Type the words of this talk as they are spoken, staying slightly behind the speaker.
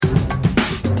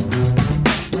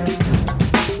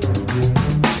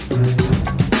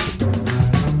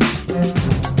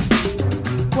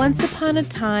Once upon a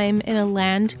time, in a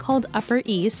land called Upper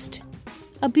East,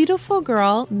 a beautiful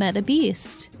girl met a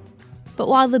beast. But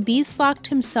while the beast locked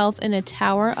himself in a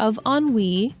tower of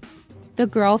ennui, the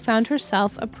girl found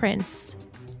herself a prince.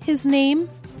 His name?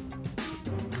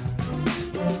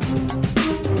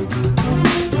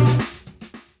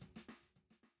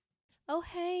 Oh,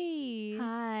 hey.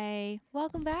 Hi.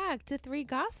 Welcome back to Three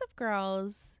Gossip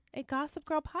Girls, a Gossip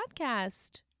Girl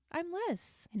podcast. I'm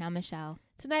Liz. And I'm Michelle.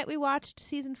 Tonight we watched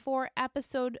season 4,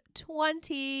 episode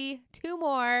 20. 2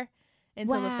 more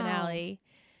until the finale.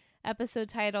 Episode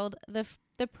titled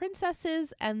The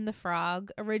Princesses and the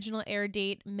Frog. Original air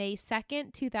date May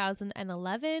 2nd,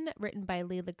 2011. Written by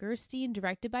Leila Gerstein.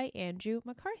 Directed by Andrew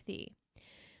McCarthy.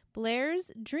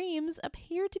 Blair's dreams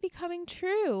appear to be coming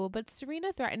true, but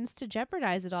Serena threatens to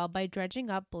jeopardize it all by dredging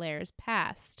up Blair's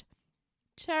past.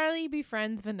 Charlie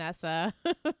befriends Vanessa,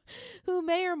 who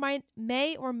may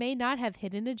or may not have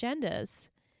hidden agendas.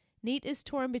 Nate is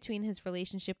torn between his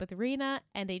relationship with Rena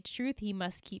and a truth he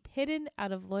must keep hidden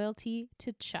out of loyalty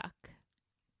to Chuck.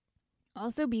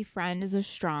 Also, befriend is a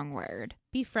strong word.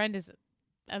 Befriend is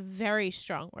a very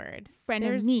strong word. Friend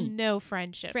There's of me. no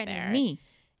friendship Friend there. of me.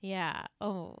 Yeah.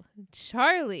 Oh,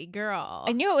 Charlie, girl.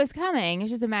 I knew it was coming. It's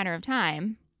just a matter of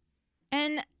time.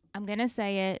 And I'm going to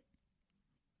say it.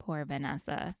 Poor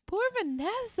Vanessa. Poor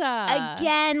Vanessa.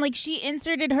 Again, like she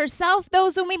inserted herself though,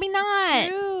 so maybe not.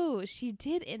 True. She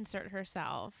did insert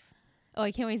herself. Oh,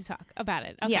 I can't wait to talk about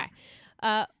it. Okay.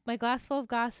 Yeah. My glass full of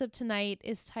gossip tonight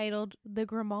is titled The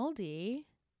Grimaldi,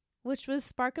 which was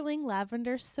sparkling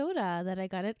lavender soda that I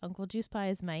got at Uncle Juice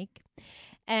Pie's Mike.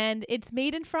 And it's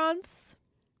made in France,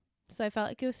 so I felt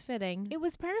like it was fitting. It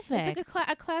was perfect. It's like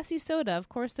a classy soda. Of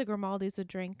course, the Grimaldis would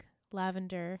drink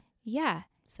lavender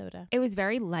soda. It was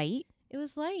very light. It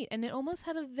was light, and it almost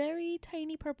had a very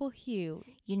tiny purple hue.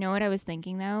 You know what I was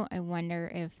thinking, though? I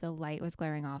wonder if the light was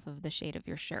glaring off of the shade of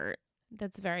your shirt.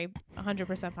 That's very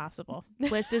 100% possible.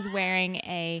 Liz is wearing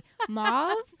a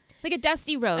mauve, like a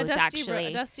dusty rose, actually.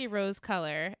 A dusty rose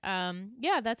color.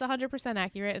 Yeah, that's 100%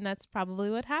 accurate, and that's probably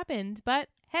what happened. But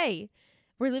hey,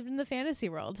 we're living in the fantasy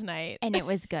world tonight. And it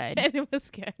was good. And it was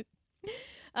good.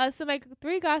 So my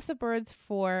 3 gossip words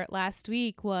for last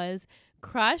week was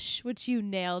crush, which you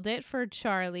nailed it for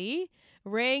Charlie.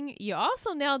 Ring, you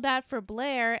also nailed that for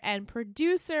Blair. And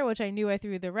producer, which I knew I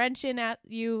threw the wrench in at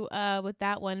you with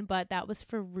that one, but that was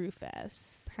for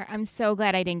Rufus. I'm so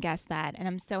glad I didn't guess that. And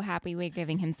I'm so happy we're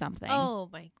giving him something. Oh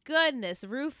my goodness,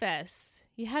 Rufus.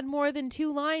 You had more than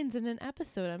 2 lines in an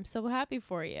episode. I'm so happy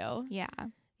for you. Yeah.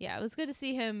 Yeah, it was good to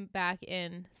see him back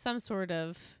in some sort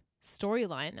of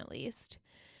storyline at least.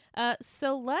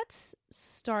 So let's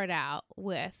start out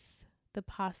with the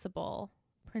possible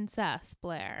princess,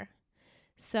 Blair.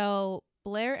 So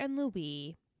Blair and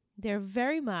Louis, they're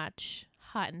very much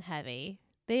hot and heavy.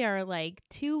 They are like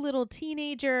 2 little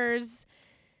teenagers,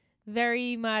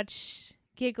 very much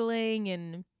giggling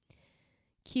and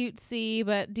cutesy.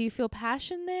 But do you feel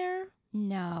passion there?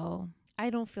 No. I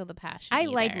don't feel the passion I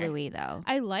either. like Louis, though.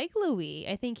 I like Louis.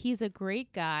 I think he's a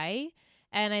great guy,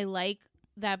 and I like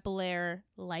that Blair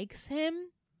likes him,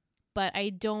 but I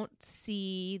don't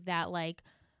see that like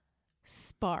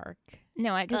spark.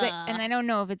 No, because I don't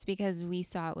know if it's because we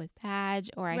saw it with Padge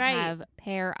or I have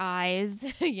pear eyes.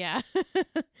 Yeah.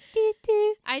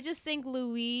 I just think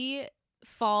Louis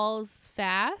falls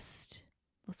fast.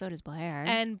 Well, so does Blair.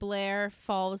 And Blair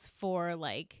falls for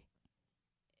like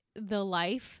the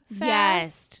life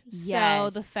fast. Yes. So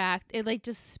the fact it like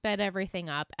just sped everything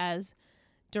up, as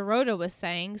Dorota was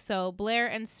saying. So Blair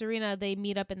and Serena, they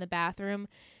meet up in the bathroom.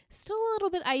 Still a little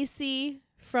bit icy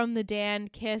from the Dan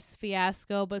kiss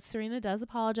fiasco, but Serena does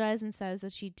apologize and says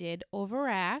that she did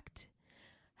overact.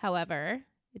 However,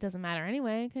 it doesn't matter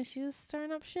anyway because she's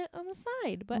stirring up shit on the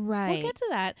side. But we'll get to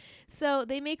that. So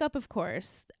they make up, of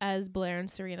course, as Blair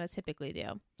and Serena typically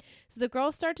do. So the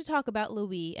girls start to talk about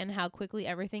Louis and how quickly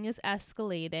everything is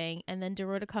escalating. And then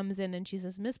Dorota comes in and she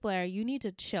says, Miss Blair, you need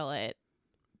to chill it,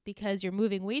 because you're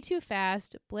moving way too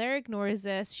fast. Blair ignores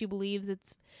this. She believes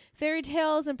it's fairy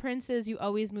tales and princes. You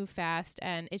always move fast,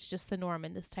 and it's just the norm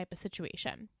in this type of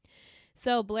situation.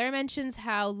 So Blair mentions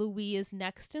how Louis is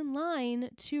next in line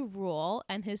to rule,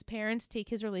 and his parents take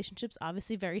his relationships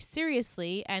obviously very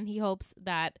seriously, and she hopes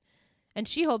that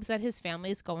his family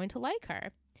is going to like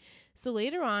her. So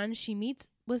later on, she meets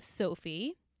with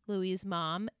Sophie, Louis'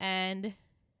 mom, and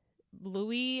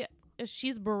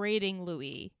she's berating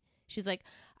Louis. She's like,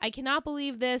 I cannot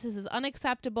believe this. This is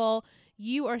unacceptable.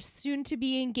 You are soon to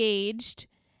be engaged,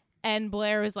 And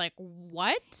Blair was like,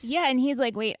 what? Yeah, and he's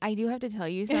like, wait, I do have to tell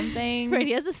you something. Right,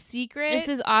 he has a secret. This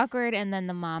is awkward. And then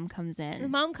the mom comes in. The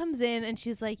mom comes in and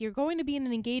she's like, you're going to be an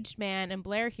engaged man. And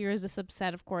Blair hears this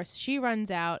upset, of course. She runs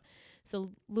out.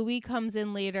 So Louis comes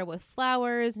in later with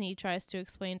flowers and he tries to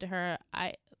explain to her,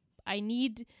 I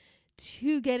need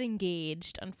to get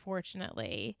engaged,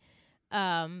 unfortunately.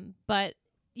 But,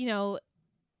 you know,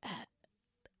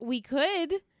 we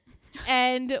could...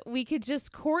 and we could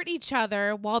just court each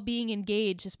other while being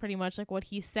engaged is pretty much like what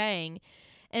he's saying.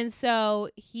 And so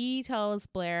he tells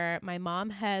Blair, my mom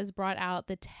has brought out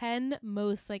the 10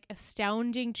 most like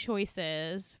astounding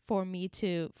choices for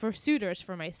suitors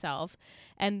for myself.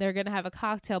 And they're going to have a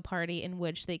cocktail party in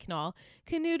which they can all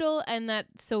canoodle and that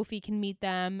Sophie can meet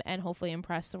them and hopefully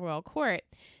impress the royal court.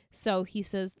 So he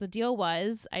says the deal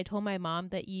was, I told my mom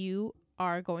that you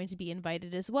are going to be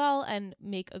invited as well and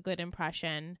make a good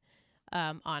impression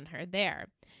on her there.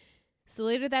 So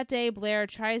later that day, Blair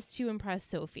tries to impress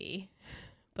Sophie,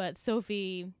 but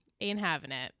Sophie ain't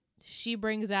having it. She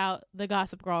brings out the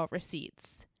Gossip Girl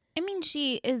receipts. I mean,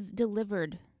 she is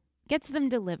gets them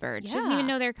delivered. She doesn't even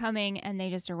know they're coming and they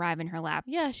just arrive in her lap.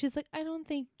 Yeah, she's like, I don't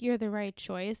think you're the right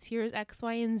choice. Here's X,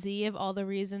 Y, and Z of all the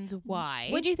reasons why.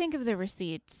 What'd you think of the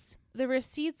receipts? The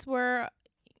receipts were,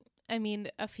 I mean,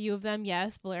 a few of them,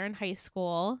 yes. Blair in high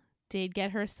school did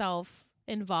get herself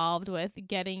involved with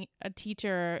getting a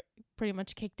teacher pretty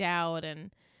much kicked out,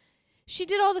 and she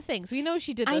did all the things. We know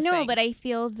she did those things. But I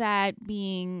feel that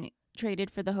being traded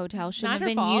for the hotel shouldn't Not have her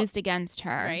been fault. used against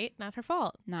her. Right? Not her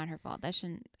fault. Not her fault.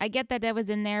 I get that was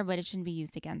in there, but it shouldn't be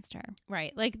used against her.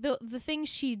 Right. Like the things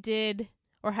she did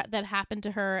or that happened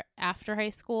to her after high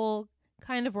school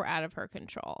kind of were out of her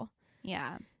control.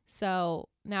 Yeah. So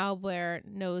now Blair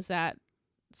knows that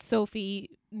Sophie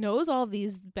knows all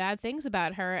these bad things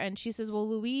about her, and she says, well,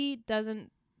 Louis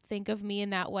doesn't think of me in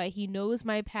that way. He knows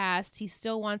my past. He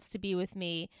still wants to be with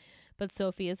me, but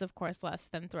Sophie is, of course, less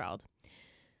than thrilled.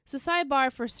 So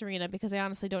sidebar for Serena, because I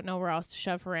honestly don't know where else to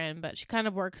shove her in, but she kind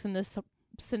of works in this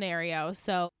scenario.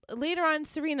 So later on,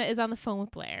 Serena is on the phone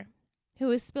with Blair,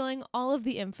 who is spilling all of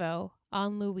the info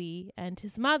on Louis and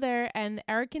his mother, and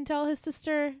Eric can tell his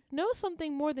sister knows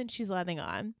something more than she's letting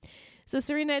on. So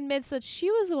Serena admits that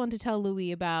she was the one to tell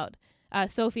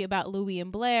Sophie about Louis and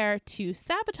Blair to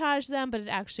sabotage them, but it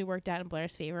actually worked out in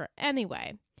Blair's favor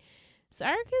anyway. So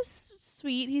Eric is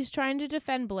sweet. He's trying to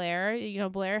defend Blair. You know,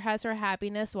 Blair has her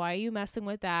happiness. Why are you messing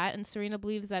with that? And Serena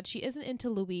believes that she isn't into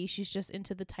Louis. She's just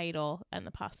into the title and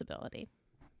the possibility.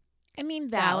 I mean,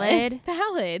 valid.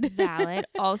 Valid.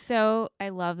 Also, I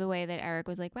love the way that Eric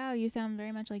was like, wow, you sound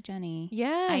very much like Jenny.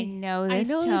 Yeah. I know this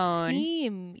tone. The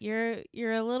scheme.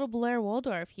 You're a little Blair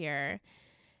Waldorf here.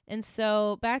 And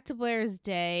so back to Blair's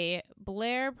day.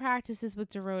 Blair practices with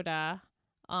Dorota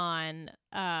on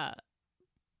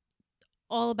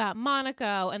all about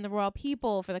Monaco and the royal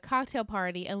people for the cocktail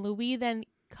party. And Louis then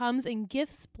comes and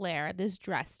gifts Blair this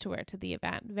dress to wear to the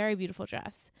event. Very beautiful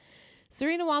dress.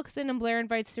 Serena walks in and Blair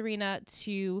invites Serena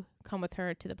to come with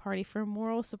her to the party for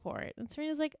moral support. And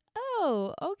Serena's like,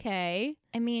 oh, okay.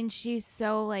 I mean, she's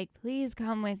so like, please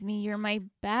come with me. You're my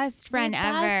best friend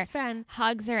ever. Best friend.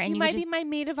 Hugs her. And you might be my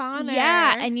maid of honor.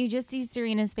 Yeah. And you just see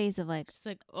Serena's face of like, she's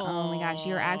like, oh my gosh,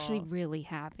 you're actually really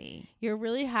happy. You're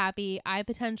really happy. I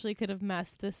potentially could have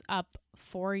messed this up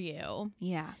for you.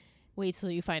 Yeah. Wait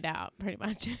till you find out, pretty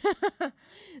much.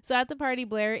 So at the party,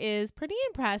 Blair is pretty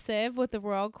impressive with the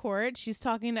royal court. She's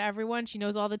talking to everyone. She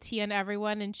knows all the tea on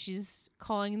everyone, and she's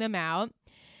calling them out.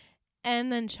 And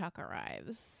then Chuck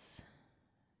arrives.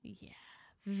 Yeah.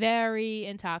 Very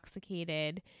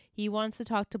intoxicated. He wants to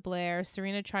talk to Blair.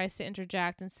 Serena tries to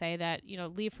interject and say that,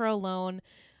 leave her alone.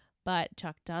 But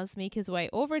Chuck does make his way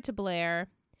over to Blair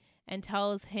and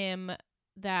tells him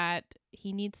that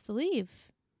he needs to leave.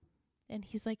 And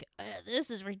he's like,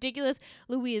 this is ridiculous.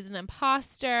 Louis is an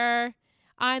imposter.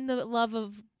 I'm the love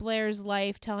of Blair's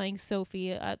life, telling Sophie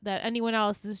that anyone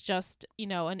else is just,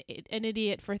 an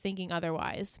idiot for thinking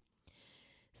otherwise.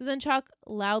 So then Chuck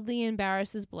loudly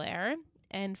embarrasses Blair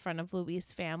in front of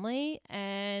Louis' family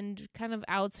and kind of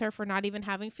outs her for not even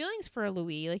having feelings for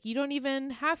Louis. Like, you don't even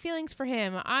have feelings for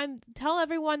him. Tell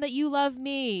everyone that you love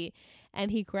me.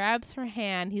 And he grabs her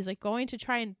hand. He's like going to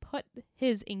try and put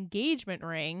his engagement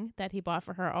ring that he bought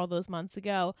for her all those months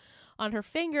ago on her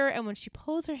finger. And when she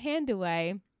pulls her hand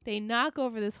away, they knock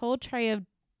over this whole tray of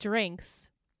drinks.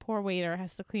 Poor waiter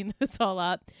has to clean this all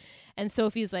up. And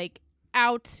Sophie's like,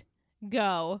 out,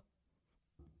 go.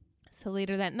 So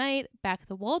later that night, back at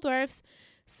the Waldorfs,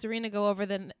 Serena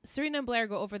and Blair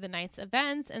go over the night's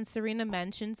events. And Serena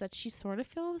mentions that she sort of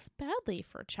feels badly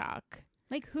for Chuck.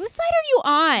 Like, whose side are you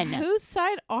on? Whose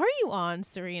side are you on,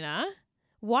 Serena?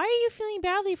 Why are you feeling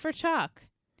badly for Chuck?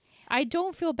 I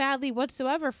don't feel badly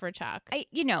whatsoever for Chuck.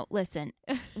 Listen,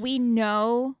 we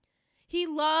know He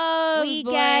loves we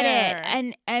Blair. get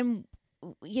it. And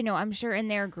I'm sure in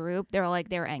their group, they're like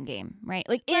their end game, right?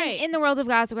 Like in the world of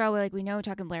Gossip Girl, we're like, we know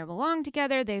Chuck and Blair belong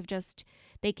together. They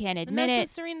can't admit and it.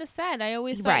 that's what Serena said. I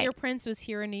always thought your prince was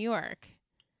here in New York.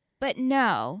 But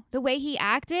no, the way he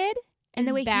acted and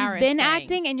the way he's been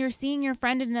acting, and you're seeing your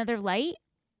friend in another light,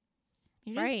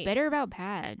 you're just bitter about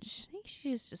Padge. I think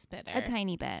she's just bitter. A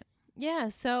tiny bit. Yeah,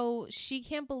 so she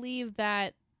can't believe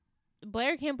that,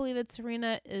 Blair can't believe that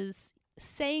Serena is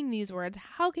saying these words.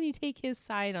 How can you take his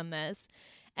side on this?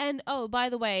 And, oh, by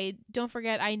the way, don't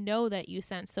forget, I know that you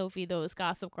sent Sophie those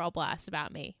Gossip Girl blasts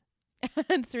about me.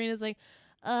 And Serena's like,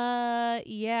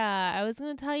 yeah, I was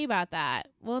going to tell you about that.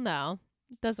 Well, no,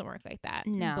 it doesn't work like that.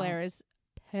 No. And Blair is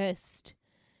pissed.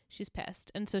 She's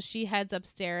pissed. And so she heads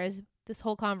upstairs. This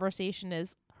whole conversation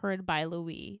is heard by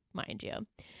Louis, mind you.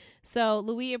 So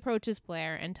Louis approaches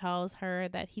Blair and tells her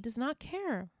that he does not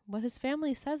care what his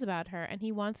family says about her, and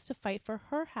he wants to fight for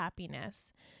her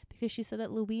happiness because she said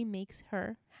that Louis makes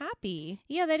her happy.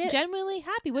 Yeah, that is genuinely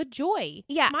happy with joy.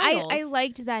 Yeah, Smiles. I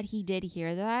liked that he did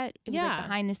hear that. It was like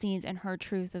behind the scenes, and her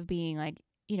truth of being like,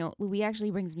 Louis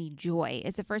actually brings me joy.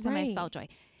 It's the first time I felt joy.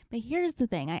 But here's the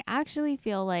thing. I actually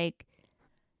feel like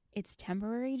it's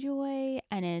temporary joy,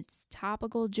 and it's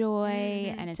topical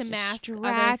joy, and it's to mask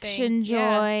distraction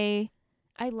joy.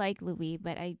 Yeah. I like Louis,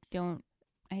 but I don't.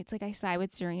 It's like I side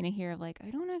with Serena here of like, I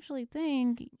don't actually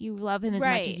think you love him as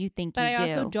much as you think you do. But I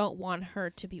also don't want her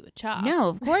to be with Chuck. No,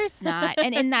 of course not.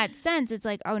 And in that sense, it's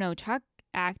like, oh no, Chuck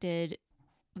acted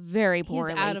very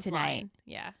poorly tonight. Line.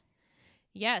 Yeah.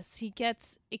 Yes, he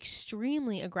gets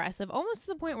extremely aggressive, almost to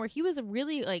the point where he was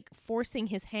really like forcing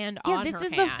his hand on her. Yeah, this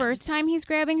is the first time he's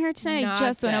grabbing her tonight. I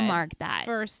just want to mark that.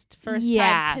 First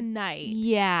time tonight.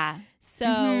 Yeah.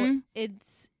 So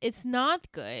it's not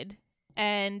good.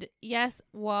 And yes,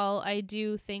 while I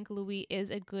do think Louis is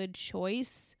a good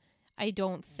choice, I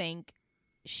don't think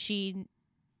she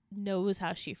knows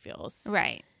how she feels.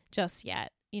 Right. Just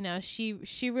yet.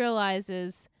 She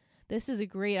realizes this is a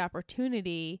great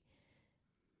opportunity.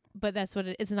 But that's what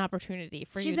it's an opportunity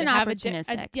for you to have a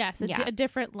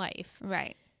different life.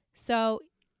 Right. So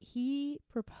he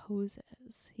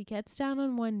proposes. He gets down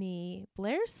on one knee.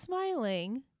 Blair's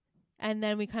smiling. And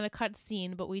then we kind of cut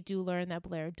scene, but we do learn that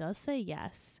Blair does say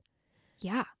yes.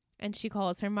 Yeah. And she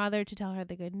calls her mother to tell her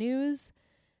the good news.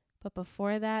 But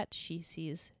before that, she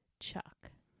sees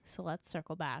Chuck. So let's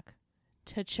circle back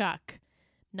to Chuck.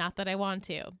 Not that I want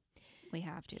to. We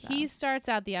have to, though. He starts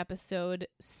out the episode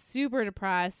super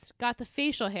depressed, got the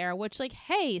facial hair, which, like,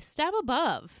 hey, step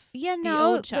above. Yeah, no, the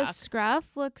old Chuck. The scruff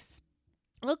looks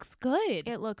good.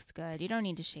 It looks good. You don't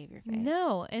need to shave your face.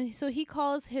 No, and so he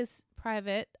calls his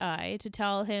private eye to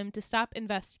tell him to stop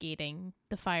investigating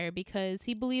the fire because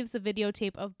he believes the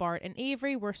videotape of Bart and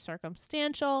Avery were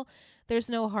circumstantial. There's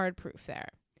no hard proof there.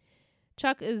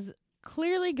 Chuck is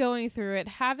clearly going through it,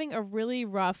 having a really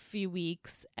rough few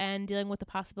weeks and dealing with the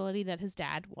possibility that his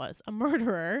dad was a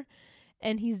murderer,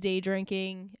 and he's day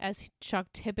drinking as Chuck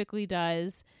typically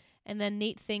does. And then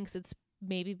Nate thinks it's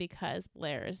maybe because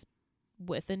Blair's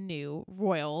with a new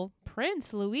royal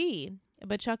prince, Louis,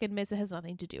 but Chuck admits it has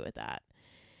nothing to do with that.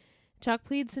 Chuck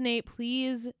pleads to Nate,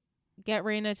 please get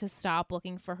Raina to stop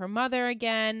looking for her mother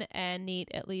again, and Nate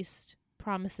at least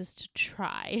promises to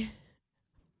try.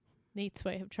 Nate's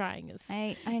way of trying is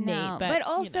I know, Nate, but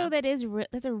also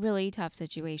that's a really tough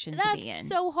situation to be in. That's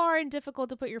so hard and difficult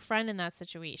to put your friend in that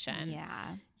situation.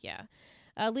 Yeah.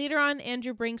 Later on,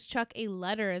 Andrew brings Chuck a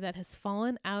letter that has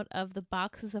fallen out of the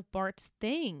boxes of Bart's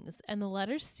things, and the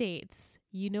letter states,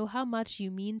 "You know how much you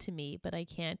mean to me, but I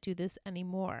can't do this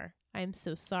anymore. I'm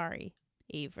so sorry,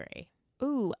 Avery."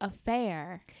 Ooh,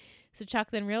 affair. So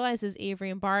Chuck then realizes Avery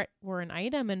and Bart were an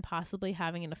item and possibly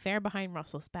having an affair behind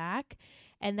Russell's back.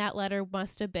 And that letter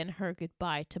must have been her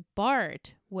goodbye to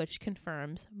Bart, which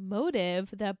confirms motive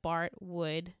that Bart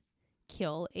would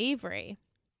kill Avery.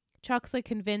 Chuck's like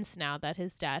convinced now that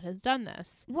his dad has done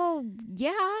this. Well,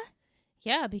 yeah.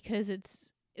 Yeah, because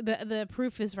it's the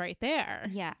proof is right there.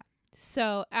 Yeah.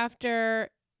 So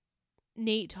after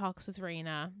Nate talks with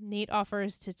Raina, Nate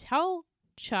offers to tell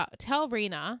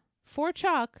Raina for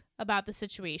Chuck about the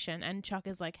situation, and Chuck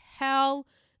is like, hell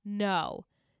no.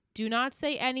 Do not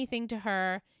say anything to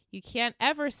her. You can't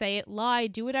ever say it. Lie.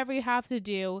 Do whatever you have to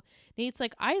do. Nate's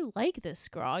like, I like this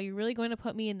girl. You're really going to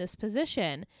put me in this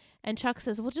position? And Chuck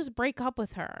says, well, just break up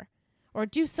with her or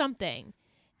do something.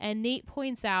 And Nate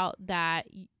points out that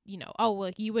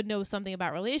like you would know something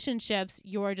about relationships.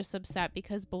 You're just upset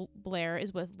because Blair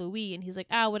is with Louis. And he's like,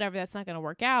 oh, whatever, that's not going to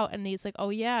work out. And he's like, oh,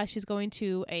 yeah, she's going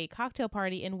to a cocktail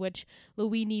party in which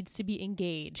Louis needs to be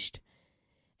engaged.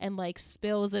 And like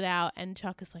spills it out. And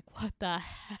Chuck is like, what the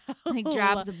hell? Like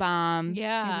drops a bomb.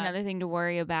 Yeah. There's another thing to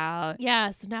worry about.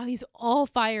 Yeah. So now he's all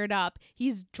fired up.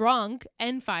 He's drunk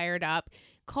and fired up.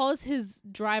 Calls his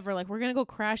driver, like, we're going to go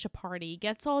crash a party.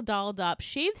 Gets all dolled up.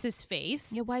 Shaves his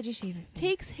face. Yeah, why'd you shave your face?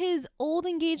 Takes his old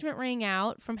engagement ring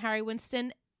out from Harry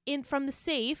Winston from the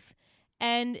safe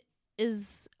and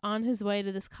is on his way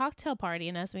to this cocktail party.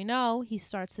 And as we know, he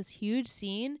starts this huge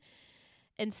scene.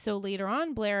 And so later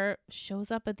on, Blair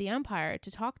shows up at the Empire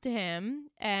to talk to him.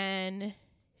 And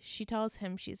she tells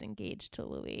him she's engaged to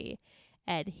Louis.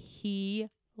 And he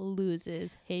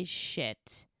loses his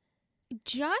shit.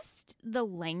 Just the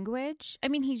language. I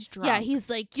mean, he's drunk. Yeah, he's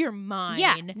like, you're mine.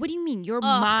 Yeah. What do you mean? You're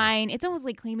mine. It's almost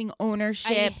like claiming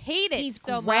ownership. I hate it. He's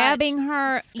so grabbing much.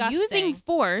 her, Disgusting. using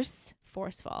force.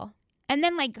 Forceful. And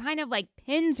then like kind of like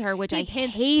pins her, which I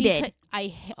hated.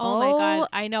 Oh my God.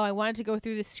 I know. I wanted to go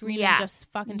through the screen and just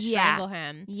fucking strangle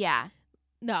him. Yeah.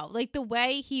 No, like the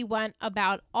way he went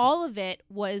about all of it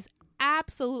was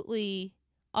absolutely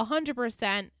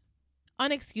 100%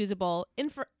 unexcusable,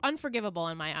 unforgivable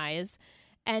in my eyes.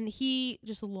 And he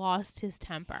just lost his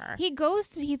temper. He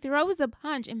throws a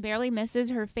punch and barely misses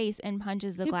her face and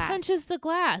punches the glass. He punches the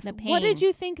glass. The pain. What did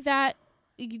you think that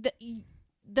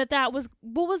was,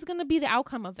 what was going to be the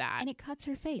outcome of that? And it cuts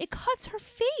her face. It cuts her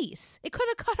face. It could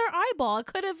have cut her eyeball. It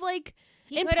could have like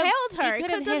impaled her. He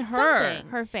could have hit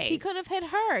her face. He could have hit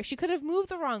her. She could have moved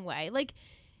the wrong way. Like,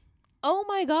 oh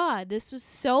my God, this was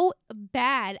so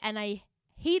bad. And I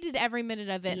hated every minute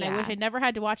of it. And I wish I never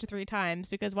had to watch it 3 times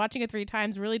because watching it 3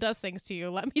 times really does things to you.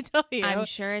 Let me tell you. I'm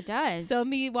sure it does. So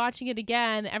me watching it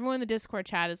again, everyone in the Discord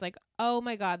chat is like, oh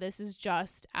my God, this is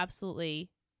just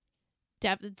absolutely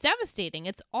it's devastating.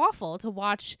 It's awful to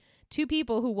watch 2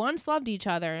 people who once loved each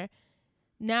other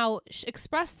now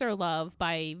express their love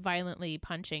by violently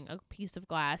punching a piece of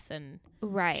glass and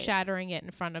shattering it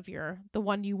in front of the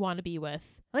one you want to be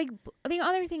with. Like, the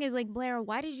other thing is, like, Blair,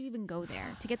 why did you even go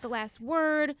there? To get the last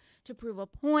word? To prove a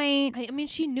point? I mean,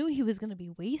 she knew he was going to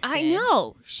be wasted. I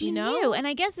know. She knew. And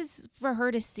I guess it's for her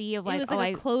to see of, like, it was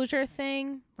like a closure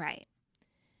thing. Right.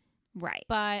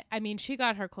 But, I mean, she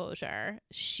got her closure.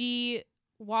 She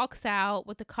walks out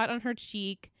with a cut on her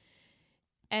cheek.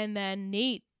 And then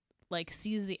Nate, like,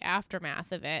 sees the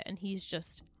aftermath of it. And he's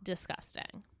just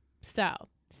disgusting. So,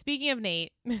 speaking of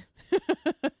Nate,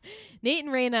 Nate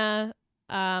and Raina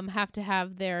have to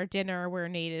have their dinner where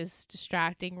Nate is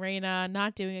distracting Raina,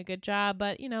 not doing a good job,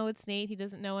 but it's Nate. He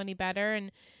doesn't know any better.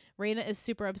 And Raina is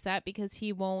super upset because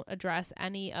he won't address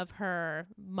any of her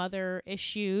mother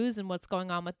issues and what's going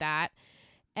on with that.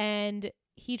 And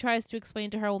he tries to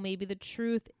explain to her, well, maybe the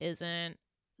truth isn't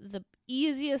the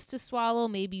easiest to swallow.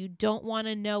 Maybe you don't want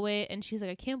to know it. And she's like,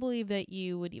 I can't believe that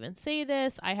you would even say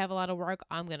this. I have a lot of work.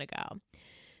 I'm going to go.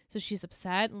 So she's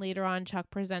upset, and later on, Chuck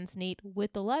presents Nate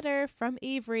with the letter from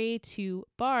Avery to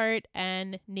Bart,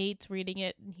 and Nate's reading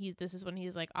it, and this is when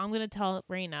he's like, I'm going to tell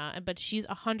Raina, but she's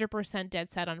 100% dead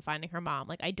set on finding her mom.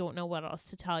 Like, I don't know what else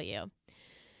to tell you.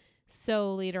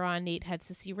 So later on, Nate heads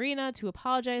to see Raina to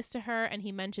apologize to her, and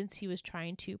he mentions he was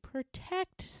trying to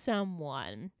protect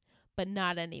someone, but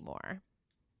not anymore.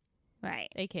 Right.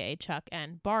 AKA Chuck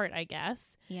and Bart, I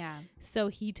guess. Yeah. So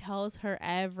he tells her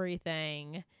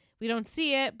everything. We don't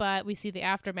see it, but we see the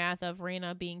aftermath of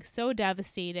Raina being so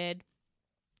devastated.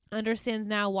 Understands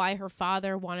now why her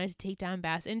father wanted to take down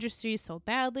Bass Industries so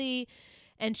badly.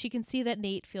 And she can see that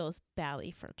Nate feels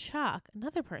badly for Chuck.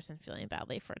 Another person feeling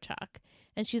badly for Chuck.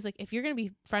 And she's like, if you're going to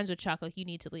be friends with Chuck, like, you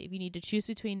need to leave. You need to choose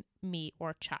between me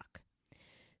or Chuck.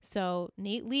 So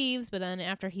Nate leaves, but then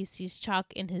after he sees Chuck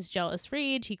in his jealous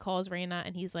rage, he calls Raina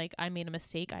and he's like, I made a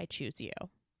mistake. I choose you.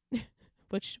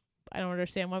 Which I don't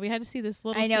understand why we had to see this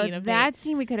little scene of that Nate.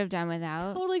 scene we could have done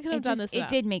without. Totally could have done this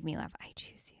without. It did make me laugh. I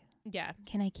choose you. Yeah.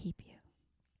 Can I keep you?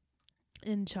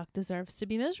 And Chuck deserves to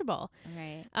be miserable.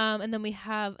 Right. And then we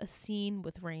have a scene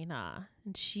with Raina,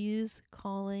 and she's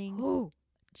calling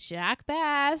Jack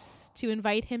Bass to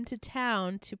invite him to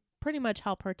town to pretty much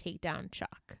help her take down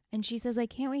Chuck. And she says, I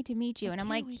can't wait to meet you. And I'm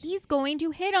like, he's going to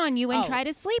hit on you and try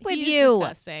to sleep with you. He's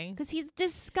disgusting. Because he's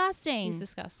disgusting. He's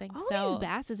disgusting. All these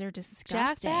Basses are disgusting.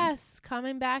 Jack Bass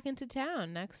coming back into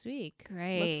town next week.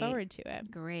 Great. Look forward to it.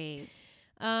 Great.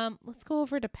 Let's go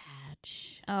over to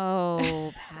Patch.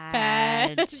 Oh,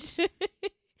 Patch.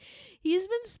 He's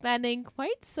been spending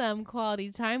quite some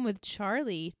quality time with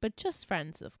Charlie, but just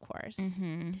friends, of course.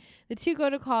 Mm-hmm. The two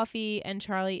go to coffee, and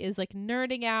Charlie is like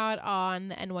nerding out on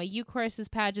the NYU courses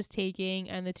Padge is taking,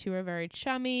 and the two are very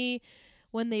chummy.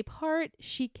 When they part,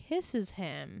 she kisses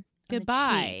him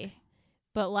goodbye.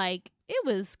 But like it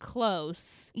was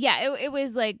close. Yeah, it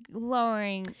was like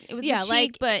lowering. It was the cheek,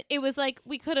 like but it was like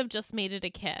we could have just made it a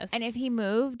kiss. And if he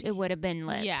moved, it would have been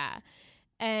lips. Yeah.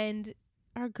 And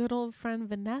our good old friend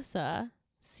Vanessa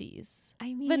sees.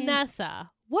 I mean,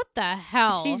 Vanessa, what the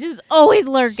hell? She's just always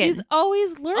lurking. She's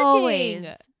always lurking. Always.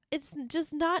 It's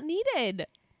just not needed.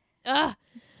 Ugh.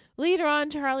 Later on,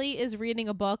 Charlie is reading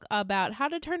a book about how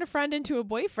to turn a friend into a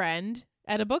boyfriend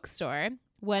at a bookstore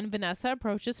when Vanessa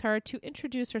approaches her to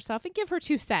introduce herself and give her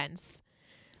 2 cents.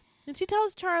 And she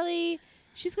tells Charlie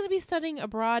she's going to be studying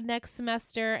abroad next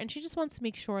semester, and she just wants to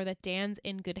make sure that Dan's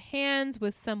in good hands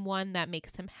with someone that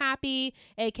makes him happy,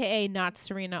 a.k.a. not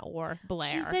Serena or Blair.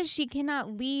 She says she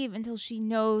cannot leave until she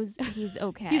knows he's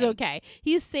okay. He's okay.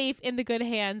 He's safe in the good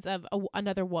hands of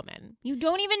another woman. You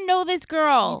don't even know this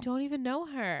girl. You don't even know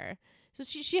her. So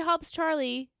she helps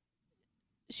Charlie.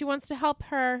 She wants to help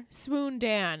her swoon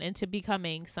Dan into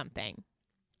becoming something.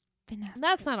 Vanessa.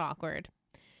 That's not awkward.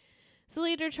 So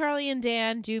later, Charlie and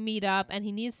Dan do meet up, and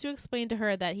he needs to explain to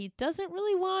her that he doesn't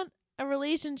really want a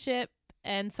relationship,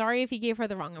 and sorry if he gave her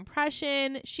the wrong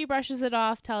impression. She brushes it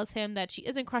off, tells him that she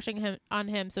isn't crushing on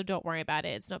him, so don't worry about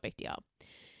it. It's no big deal.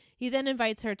 He then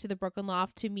invites her to the Brooklyn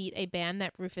Loft to meet a band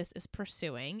that Rufus is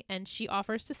pursuing, and she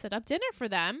offers to set up dinner for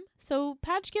them. So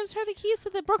Padge gives her the keys to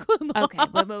the Brooklyn Loft.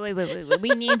 Okay, wait. We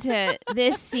need to...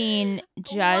 This scene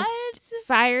just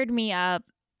fired me up.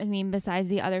 I mean, besides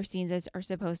the other scenes that are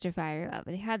supposed to fire you up.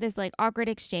 They had this like awkward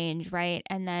exchange, right?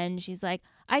 And then she's like,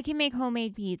 I can make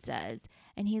homemade pizzas.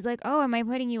 And he's like, oh, am I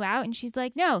putting you out? And she's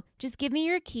like, no, just give me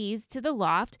your keys to the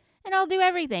loft and I'll do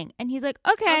everything. And he's like,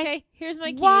 okay, here's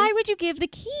my keys. Why would you give the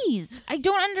keys? I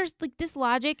don't understand, like, this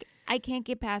logic. I can't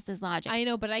get past this logic. I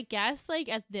know, but I guess, like,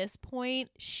 at this point,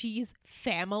 she's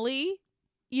family,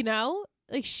 you know?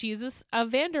 Like, she's a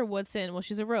Vanderwoodson. Well,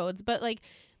 she's a Rhodes, but, like,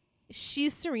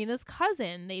 she's Serena's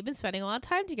cousin. They've been spending a lot of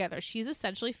time together. She's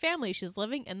essentially family. She's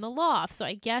living in the loft. So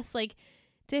I guess, like,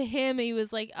 to him, he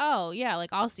was like, oh, yeah, like,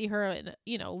 I'll see her,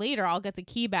 later. I'll get the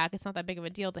key back. It's not that big of a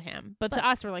deal to him. But to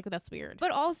us, we're like, well, that's weird.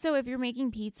 But also, if you're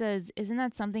making pizzas, isn't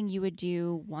that something you would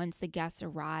do once the guests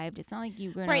arrived? It's not like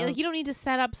you're going to... Right, like, you don't need to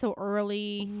set up so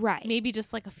early. Right. Maybe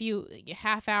just, like,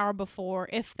 half hour before,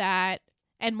 if that.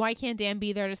 And why can't Dan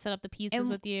be there to set up the pizzas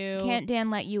with you? Can't Dan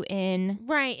let you in?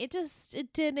 Right.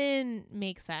 It didn't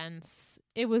make sense.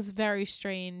 It was very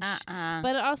strange.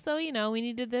 But also, we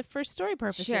needed it for story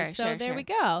purposes. Sure, there we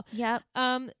go. Yep.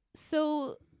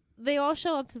 So they all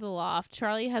show up to the loft.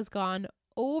 Charlie has gone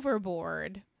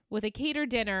overboard with a catered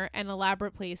dinner and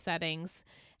elaborate place settings.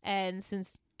 And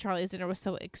since Charlie's dinner was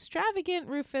so extravagant,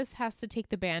 Rufus has to take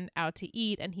the band out to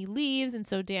eat, and he leaves. And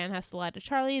so Dan has to lie to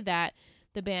Charlie that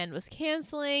the band was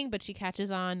canceling, but she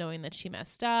catches on knowing that she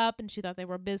messed up, and she thought they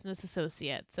were business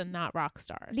associates and not rock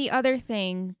stars. The other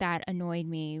thing that annoyed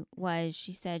me was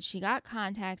she said she got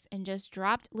contacts and just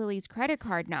dropped Lily's credit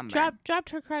card number.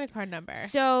 Dropped her credit card number.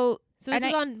 So this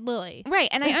is on Lily. Right,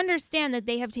 and I understand that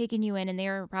they have taken you in and they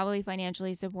are probably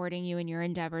financially supporting you in your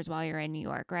endeavors while you're in New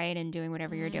York, right, and doing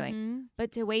whatever you're doing.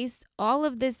 But to waste all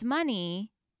of this money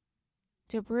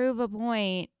to prove a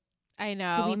point... I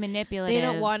know. To be manipulative. They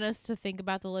don't want us to think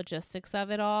about the logistics of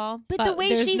it all. But the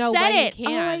way she said it,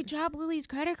 I dropped Lily's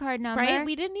credit card number. Right?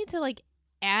 We didn't need to, like,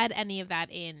 add any of that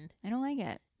in. I don't like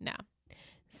it. No.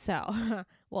 So,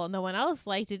 well, no one else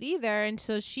liked it either. And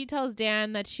so she tells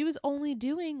Dan that she was only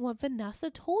doing what Vanessa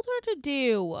told her to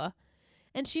do.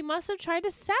 And she must have tried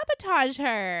to sabotage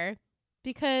her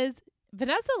because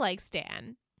Vanessa likes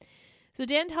Dan. So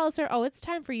Dan tells her, oh, it's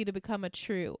time for you to become a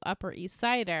true Upper East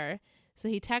Sider. So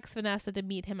he texts Vanessa to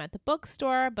meet him at the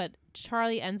bookstore, but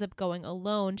Charlie ends up going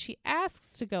alone. She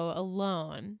asks to go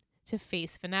alone to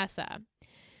face Vanessa.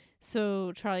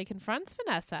 So Charlie confronts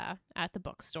Vanessa at the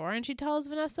bookstore, and she tells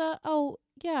Vanessa, oh,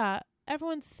 yeah,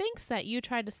 everyone thinks that you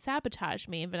tried to sabotage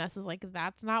me. And Vanessa's like,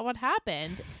 that's not what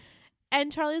happened.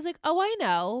 And Charlie's like, oh, I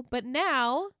know, but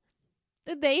now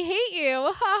they hate you.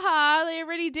 Ha ha, they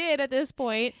already did at this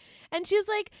point. And she's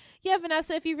like, yeah,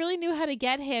 Vanessa, if you really knew how to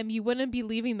get him, you wouldn't be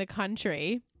leaving the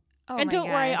country. Oh, and don't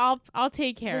worry, I'll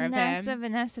take care of him.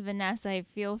 Vanessa, I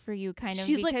feel for you kind of,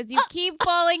 she's because like, you keep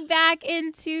falling back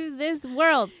into this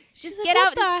world. Just get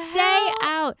out and stay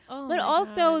out. Oh, but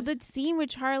also the scene with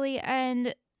Charlie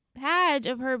and Padge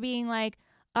of her being like,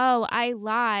 oh, I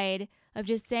lied, of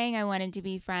just saying I wanted to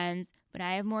be friends, but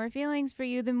I have more feelings for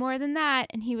you than more than that.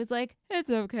 And he was like,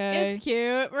 it's okay. It's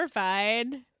cute. We're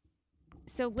fine.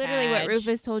 So literally what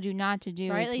Rufus told you not to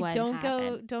do is what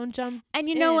happened. Don't jump. And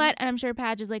you know what? And I'm sure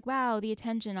Padge is like, wow, the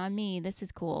attention on me. This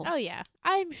is cool. Oh, yeah.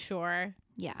 I'm sure.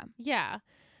 Yeah. Yeah.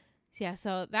 Yeah,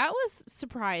 so that was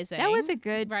surprising. That was a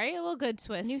good... Right? A little good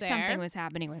twist Knew there. something was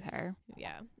happening with her.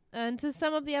 Yeah. And to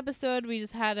sum up the episode, we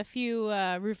just had a few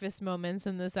Rufus moments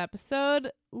in this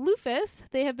episode. Lufus,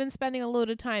 they have been spending a load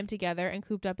of time together and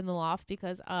cooped up in the loft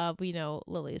because of, we know,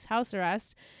 Lily's house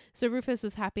arrest. So Rufus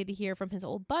was happy to hear from his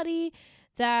old buddy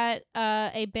that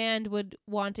a band would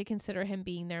want to consider him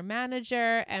being their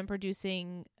manager and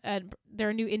producing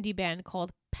their new indie band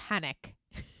called Panic.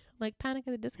 Like Panic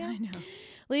at the Disco? I know.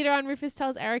 Later on, Rufus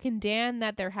tells Eric and Dan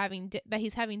that that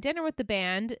he's having dinner with the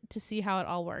band to see how it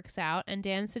all works out. And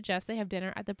Dan suggests they have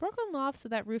dinner at the Brooklyn Loft so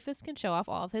that Rufus can show off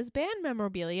all of his band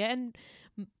memorabilia and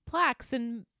plaques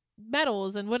and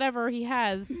medals and whatever he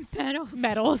has.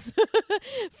 Medals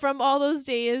from all those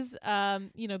days,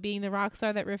 being the rock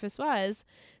star that Rufus was.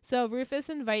 So Rufus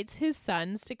invites his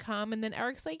sons to come, and then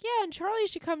Eric's like, yeah, and Charlie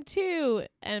should come too.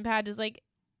 And Padge is like,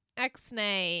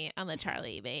 X-nay on the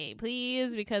Charlie, babe,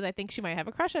 please, because I think she might have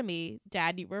a crush on me.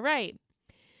 Dad, you were right.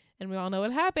 And we all know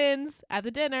what happens at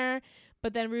the dinner.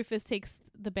 But then Rufus takes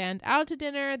the band out to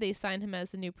dinner. They sign him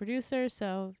as the new producer.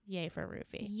 So yay for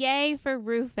Rufy. Yay for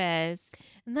Rufus.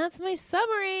 And that's my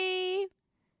summary.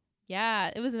 Yeah,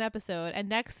 it was an episode. And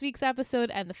next week's episode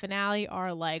and the finale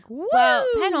are like, woo! Well,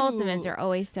 penultimates are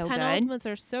always so good. Penultimates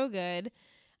are so good.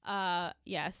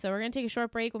 So we're gonna take a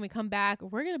short break. When we come back,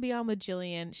 we're gonna be on with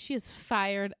Jillian. She is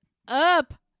fired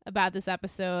up about this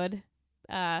episode.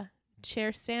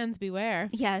 Chair stands beware.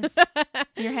 Yes.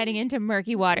 You're heading into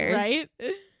murky waters. Right?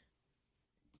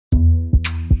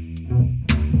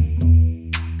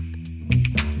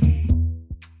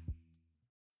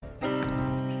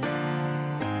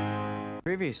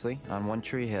 Previously on One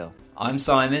Tree Hill. I'm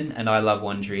Simon, and I love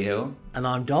One Tree Hill. And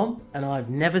I'm Dom, and I've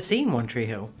never seen One Tree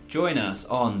Hill. Join us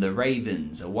on The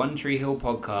Ravens, a One Tree Hill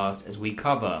podcast, as we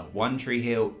cover One Tree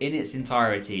Hill in its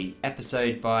entirety,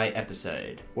 episode by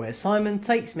episode. Where Simon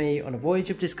takes me on a voyage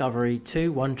of discovery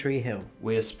to One Tree Hill.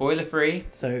 We're spoiler-free.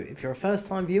 So if you're a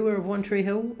first-time viewer of One Tree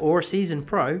Hill, or a season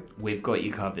pro, we've got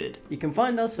you covered. You can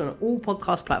find us on all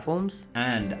podcast platforms.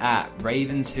 And at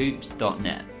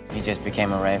ravenshoops.net. He just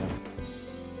became a raven.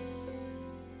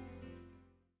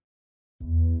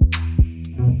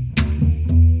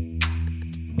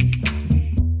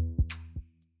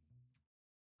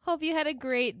 Hope you had a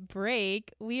great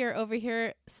break. We are over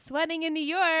here sweating in New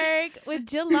York with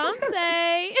Jill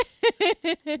Lomse.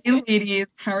 Hey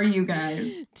ladies, how are you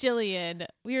guys? Jillian,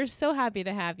 we are so happy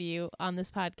to have you on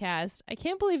this podcast. I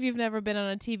can't believe you've never been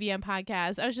on a TBM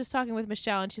podcast. I was just talking with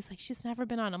Michelle and she's like, she's never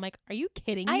been on. I'm like, are you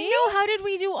kidding me? I know. How did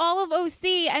we do all of OC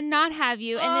and not have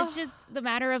you? And it's just the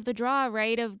matter of the draw,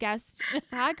 right? Of guest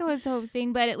podcast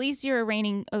hosting, but at least you're a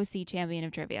reigning OC champion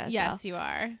of trivia. Yes, you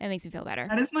are. It makes me feel better.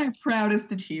 That is my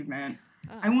proudest achievement.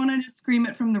 I want to just scream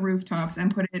it from the rooftops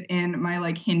and put it in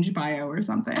my Hinge bio or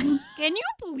something. Can you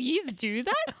please do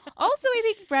that? Also, I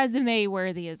think resume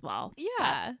worthy as well.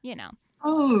 Yeah. But,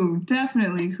 Oh,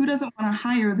 definitely. Who doesn't want to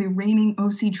hire the reigning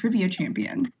OC trivia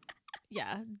champion?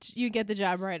 Yeah, you get the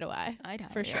job right away. I'd hire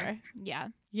for sure. Yeah.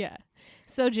 Yeah.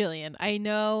 So, Jillian, I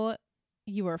know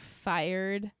you were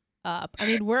fired up. I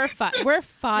mean, we're fired no,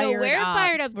 we're up.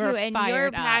 fired up too, We're and fired you're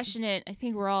up. passionate. I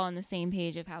think we're all on the same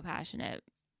page of how passionate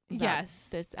about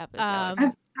this episode.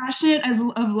 As passionate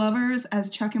of lovers as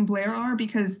Chuck and Blair are,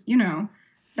 because,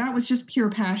 that was just pure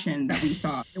passion that we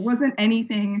saw. It wasn't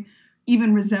anything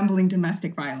even resembling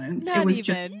domestic violence. Not it was even.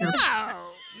 just pure not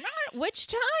which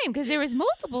time? Because there was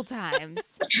multiple times.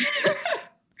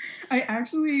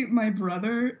 My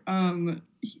brother,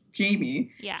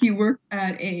 Jamie, yeah. he worked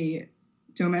at a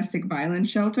domestic violence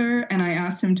shelter, and I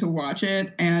asked him to watch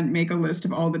it and make a list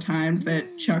of all the times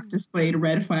that Chuck displayed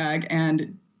red flag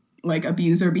and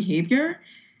abuser behavior.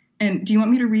 And do you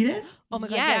want me to read it? Oh my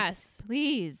God, yes.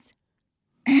 Please.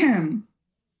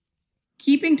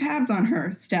 Keeping tabs on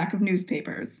her, stack of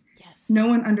newspapers. Yes. No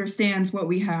one understands what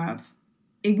we have.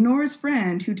 Ignores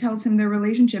friend who tells him their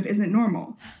relationship isn't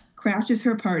normal. Crashes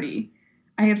her party.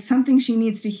 I have something she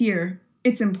needs to hear.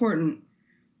 It's important.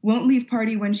 Won't leave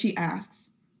party when she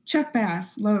asks. Chuck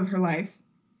Bass, love of her life.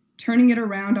 Turning it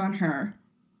around on her.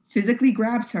 Physically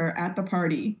grabs her at the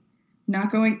party.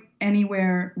 Not going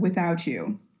anywhere without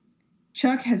you.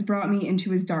 Chuck has brought me into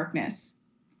his darkness.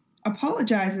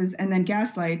 Apologizes and then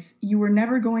gaslights. You were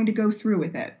never going to go through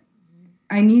with it.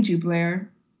 I need you,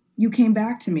 Blair. You came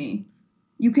back to me.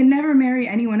 You can never marry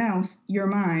anyone else. You're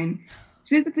mine.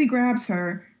 Physically grabs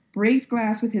her, breaks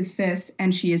glass with his fist,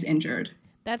 and she is injured.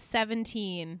 That's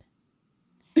 17.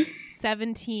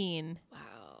 17.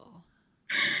 Wow.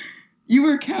 You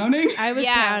were counting? I was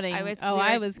counting. I was counting.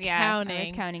 I was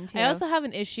counting too. I also have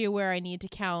an issue where I need to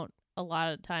count a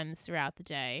lot of times throughout the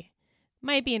day.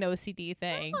 Might be an OCD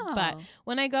thing, but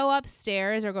when I go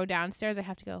upstairs or go downstairs, I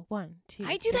have to go 1, 2.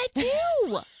 I do that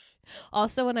too.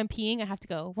 Also, when I'm peeing, I have to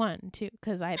go 1, 2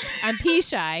 because I'm pee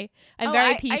shy. I'm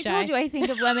very pee shy. I told you I think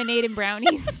of lemonade and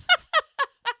brownies.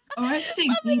 I have to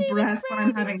take deep breaths when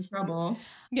I'm having trouble.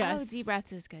 Yes. Oh, deep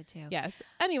breaths is good too. Yes.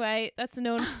 Anyway,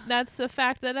 that's a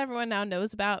fact that everyone now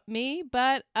knows about me.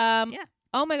 But oh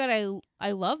my God,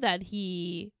 I love that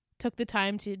he took the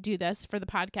time to do this for the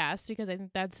podcast because I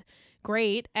think that's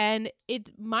great. And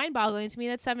it's mind-boggling to me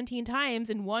that 17 times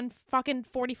in one fucking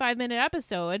 45-minute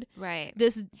episode, right,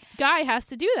 this guy has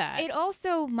to do that. It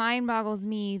also mind-boggles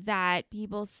me that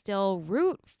people still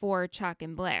root for Chuck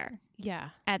and Blair. Yeah.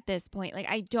 At this point, like,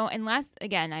 I don't, unless,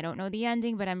 again, I don't know the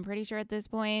ending, but I'm pretty sure at this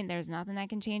point there's nothing that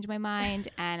can change my mind.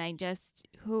 And I just,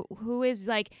 who is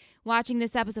like watching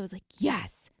this episode is like,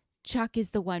 yes, Chuck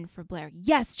is the one for Blair.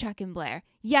 Yes, Chuck and Blair.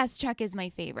 Yes, Chuck is my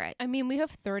favorite. I mean, we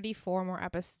have 34 more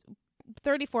episodes.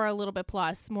 34, a little bit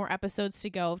plus, more episodes to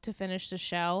go to finish the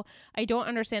show. I don't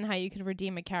understand how you could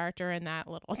redeem a character in that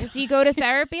little time. Does he go to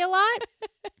therapy a lot?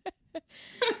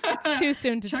 It's too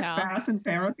soon to Chuck tell. Bass in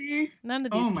therapy? None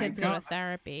of these kids go to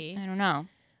therapy. I don't know.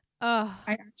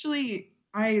 I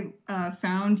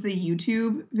found the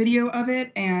YouTube video of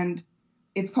it, and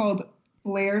it's called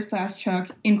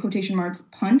Blair/Chuck in quotation marks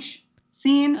punch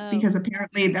scene because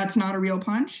apparently that's not a real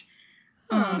punch.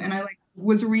 And I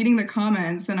was reading the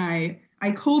comments, and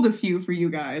I culled a few for you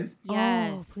guys.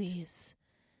 Yes. Oh, please.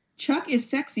 Chuck is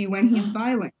sexy when he's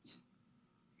violent.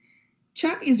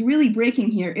 Chuck is really breaking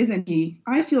here, isn't he?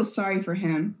 I feel sorry for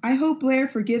him. I hope Blair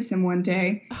forgives him one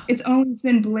day. It's always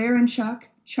been Blair and Chuck,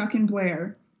 Chuck and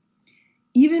Blair.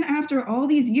 Even after all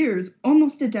these years,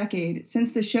 almost a decade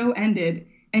since the show ended,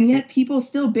 and yet people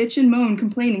still bitch and moan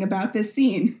complaining about this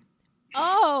scene.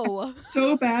 Oh.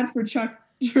 So bad for Chuck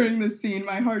during this scene.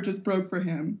 My heart just broke for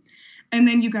him. And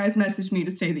then you guys messaged me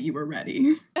to say that you were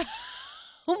ready.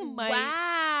 Oh my.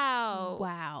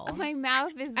 Wow. My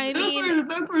mouth is...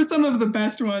 Those were some of the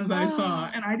best ones I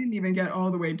saw. And I didn't even get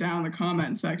all the way down the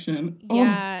comment section.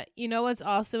 Yeah. You know what's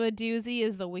also a doozy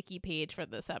is the wiki page for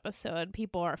this episode.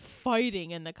 People are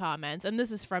fighting in the comments. And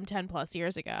this is from 10 plus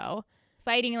years ago.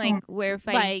 Fighting we're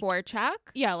fighting for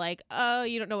Chuck? Yeah, like, oh,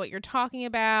 you don't know what you're talking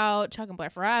about. Chuck and Blair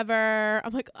forever.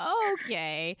 I'm like,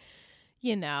 okay.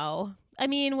 You know. I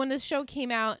mean, when this show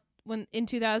came out in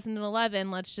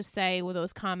 2011, let's just say with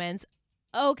those comments,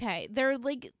 okay, they're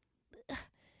like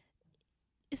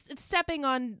it's stepping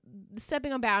on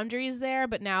boundaries there,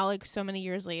 but now like so many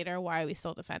years later, why are we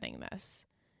still defending this?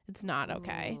 It's not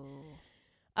okay.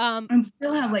 And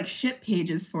still have like shit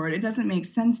pages for it. It doesn't make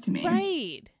sense to me.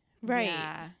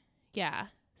 Right. Yeah.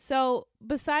 So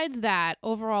besides that,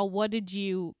 overall, what did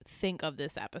you think of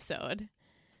this episode?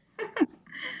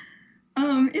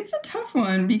 It's a tough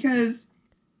one because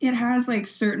it has like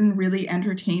certain really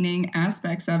entertaining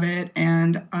aspects of it,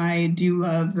 and I do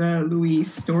love the Louise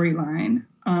storyline.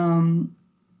 And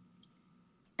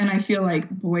I feel like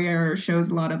Blair shows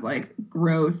a lot of like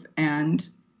growth and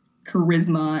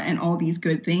charisma and all these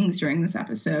good things during this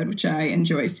episode, which I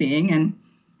enjoy seeing. And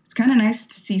it's kind of nice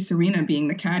to see Serena being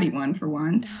the catty one for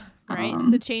once. Right,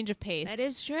 it's a change of pace. That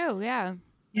is true, yeah.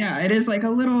 Yeah, it is like a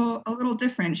little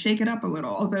different, shake it up a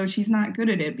little, although she's not good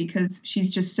at it because she's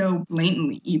just so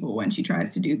blatantly evil when she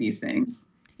tries to do these things.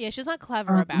 Yeah, she's not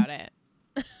clever about it.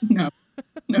 No,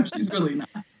 she's really not.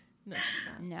 No,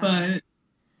 she's not. But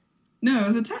no, it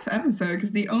was a tough episode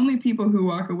because the only people who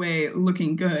walk away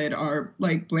looking good are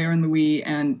like Blair and Louis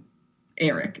and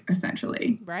Eric,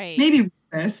 essentially. Right. Maybe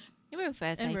Rufus. I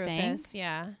think.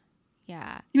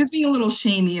 Yeah. He was being a little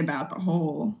shamey about the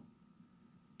whole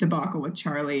debacle with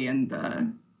Charlie and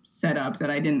the setup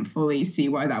that I didn't fully see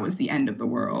why that was the end of the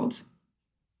world.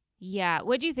 Yeah.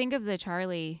 What'd you think of the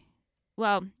Charlie?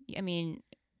 Well, I mean,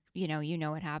 you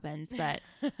know what happens, but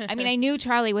I mean, I knew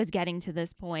Charlie was getting to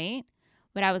this point,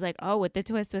 but I was like, oh, with the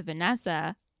twist with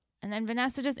Vanessa, and then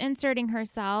Vanessa just inserting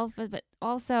herself, but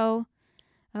also,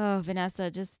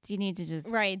 Vanessa, you need to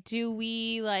just... Right. Do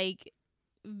we like...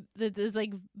 Is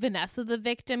like Vanessa the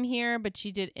victim here, but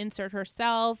she did insert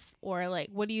herself, or like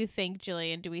what do you think,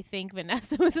 Jillian? Do we think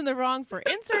Vanessa was in the wrong for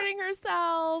inserting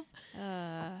herself?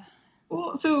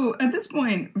 Well, so at this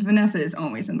point, Vanessa is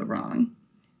always in the wrong.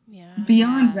 Yeah.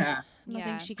 Beyond that,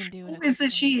 nothing she can do.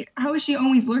 How is she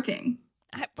always lurking?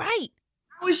 Right.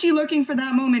 How is she looking for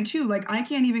that moment too? Like I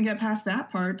can't even get past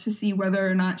that part to see whether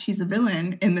or not she's a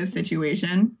villain in this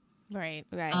situation. Right.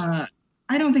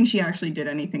 I don't think she actually did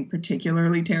anything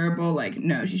particularly terrible. Like,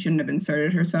 no, she shouldn't have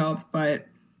inserted herself. But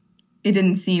it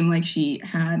didn't seem like she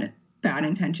had bad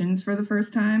intentions for the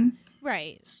first time.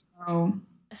 Right. So,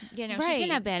 she didn't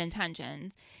have bad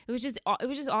intentions. It was just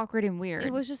awkward and weird.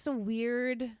 It was just a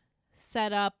weird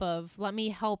setup of, let me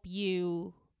help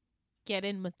you get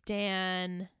in with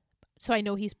Dan so I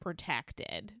know he's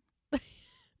protected.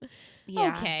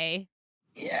 Yeah. Okay.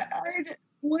 Yeah.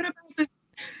 What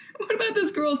about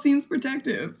this girl seems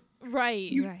protective?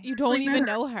 Right. You don't even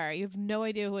know her. You have no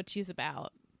idea what she's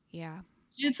about. Yeah.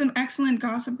 She did some excellent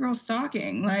Gossip Girl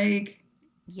stalking. Like,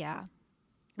 yeah.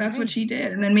 That's what she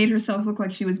did. And then made herself look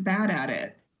like she was bad at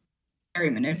it. Very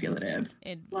manipulative.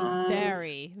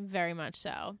 Very, very much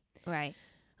so. Right.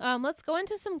 Let's go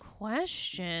into some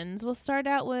questions. We'll start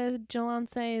out with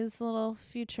Jolance's little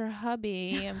future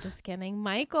hubby. I'm just kidding.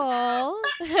 Michael. Oh,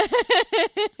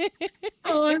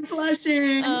 I'm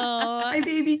blushing. Oh. Hi,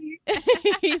 baby.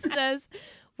 He says,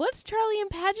 what's Charlie and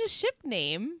Padge's ship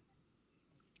name?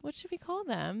 What should we call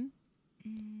them?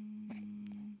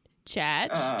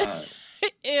 Chad.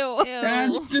 Ew.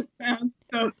 That just sounds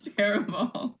so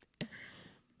terrible.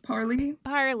 Parley.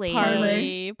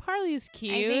 Parley's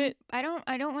cute. I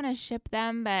don't want to ship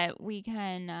them, but we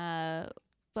can.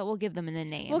 But we'll give them the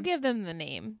name. We'll give them the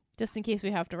name just in case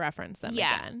we have to reference them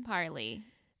again. Parley.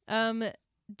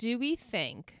 Do we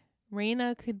think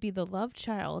Raina could be the love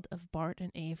child of Bart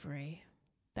and Avery?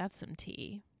 That's some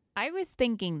tea. I was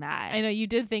thinking that. I know you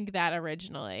did think that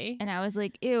originally. And I was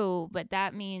like, ew, but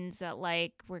that means that,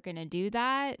 like, we're going to do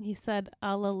that? He said,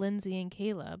 a la Lindsay and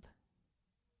Caleb.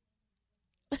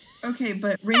 Okay,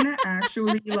 but Raina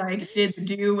actually, like, did the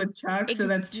do with Chuck, so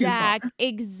that's too far.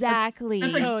 Exactly.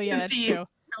 That's like oh, yeah, that's true.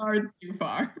 Too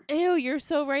far. Ew, you're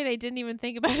so right. I didn't even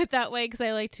think about it that way because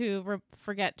I like to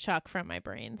forget Chuck from my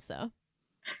brain, so...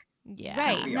 Yeah.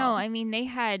 Right. No, I mean, they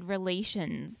had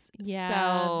relations. Yeah.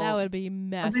 So that would be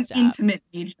messed of an up. intimate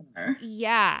nature.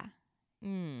 Yeah.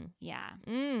 Yeah.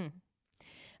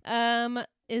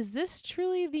 Is this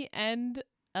truly the end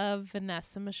of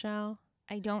Vanessa Michelle?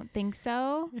 I don't think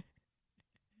so.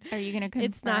 Are you going to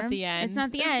confirm? It's not the end. It's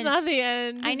not the end. It's not the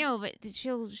end. I know, but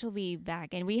she'll be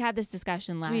back. And we had this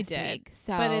discussion last week.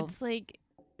 So. But it's like,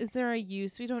 is there a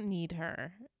use? We don't need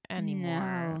her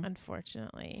anymore, no.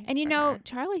 unfortunately. And you know,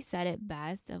 Charlie said it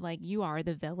best of like, you are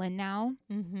the villain now.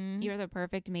 Mm-hmm. You're the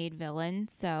perfect made villain.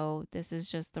 So this is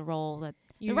just the role that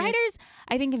the writers,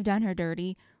 I think, have done her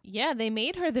dirty. Yeah, they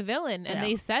made her the villain and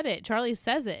they said it. Charlie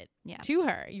says it to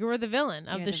her. You're the villain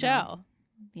of the show.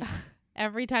 Yeah.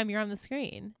 Every time you're on the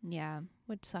screen. Yeah.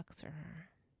 Which sucks for her.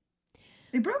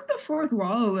 They broke the fourth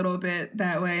wall a little bit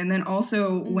that way. And then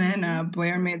also when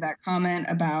Blair made that comment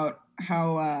about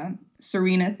how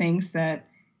Serena thinks that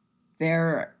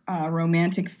their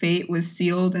romantic fate was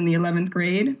sealed in the 11th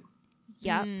grade.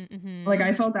 Yep. Mm-hmm. Like,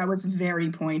 I felt that was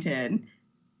very pointed.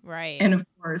 Right. And of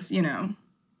course, you know.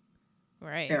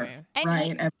 Right. They're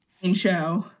right at the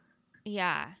show.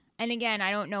 Yeah. And again, I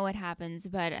don't know what happens,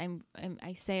 but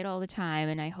I say it all the time,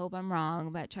 and I hope I'm wrong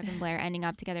about Chuck and Blair ending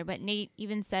up together. But Nate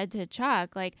even said to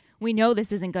Chuck, like, we know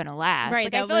this isn't going to last.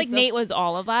 Right. Like, I feel like Nate was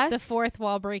all of us. The fourth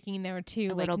wall breaking there, too. A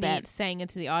like little Nate bit. saying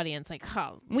into the audience, like,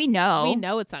 oh. We know. We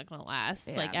know it's not going to last.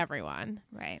 Yeah. Like, everyone.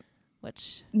 Right.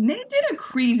 Which. Nate did a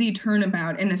crazy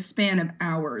turnabout in a span of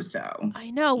hours, though. I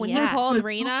know. When he called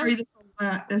Raina.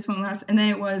 This won't last. And then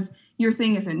it was, your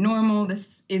thing isn't normal.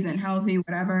 This isn't healthy,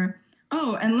 whatever.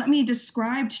 Oh, and let me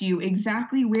describe to you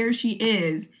exactly where she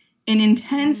is in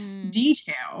intense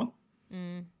detail,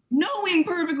 knowing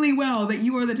perfectly well that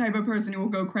you are the type of person who will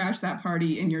go crash that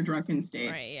party in your drunken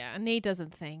state. Right, yeah. Nate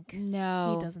doesn't think.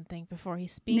 No. He doesn't think before he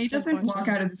speaks. Nate doesn't walk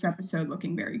out of this episode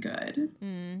looking very good.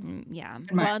 Yeah.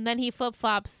 Well, and then he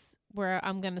flip-flops where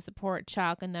I'm going to support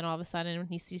Chuck, and then all of a sudden when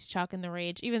he sees Chuck in the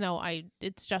rage, even though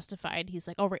it's justified, he's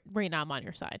like, oh, Raina, I'm on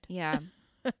your side. Yeah.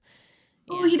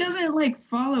 Well, he doesn't, like,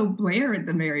 follow Blair at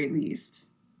the very least,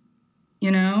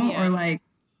 you know? Yeah. Or, like,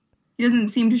 he doesn't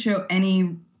seem to show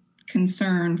any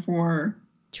concern for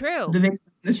the victim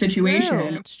of the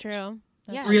situation. That's true.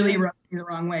 Yeah. Really rubbed me the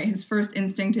wrong way. His first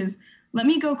instinct is, let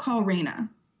me go call Raina.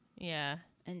 Yeah.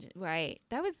 And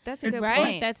that's a good right.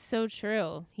 point. That's so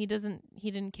true. He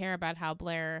didn't care about how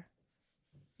Blair.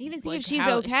 Even see like, if she's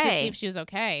okay. okay. To see if she was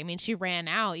okay. I mean, she ran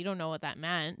out. You don't know what that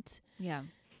meant. Yeah.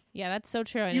 Yeah, that's so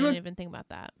true. I didn't even think about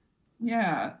that.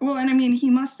 Yeah. Well, and I mean, he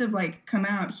must have, like, come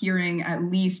out hearing at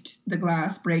least the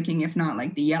glass breaking, if not,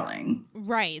 like, the yelling.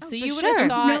 Right. Oh, so you would sure. have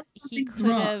thought No, he something's could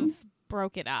have wrong.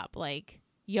 broke it up. Like,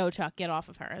 yo, Chuck, get off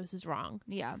of her. This is wrong.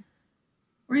 Yeah.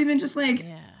 Or even just, like,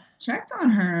 checked on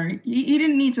her. He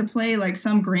didn't need to play, like,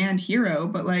 some grand hero,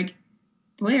 but, like,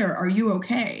 Blair, are you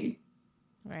okay?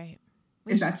 Right.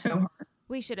 Is that so hard?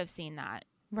 We should have seen that.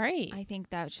 Right. I think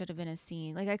that should have been a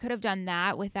scene. Like, I could have done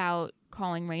that without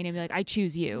calling Raina and be like, I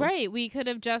choose you. Right. We could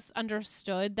have just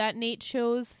understood that Nate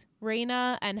chose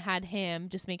Raina and had him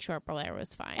just make sure Blair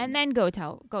was fine. And then go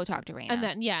talk to Raina.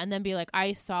 And then be like,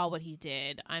 I saw what he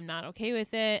did. I'm not okay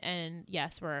with it. And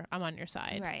yes, I'm on your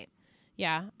side. Right.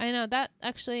 Yeah. I know that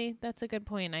actually, that's a good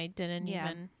point. I didn't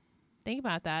even think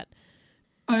about that.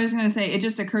 I was going to say, it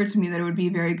just occurred to me that it would be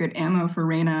very good ammo for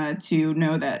Raina to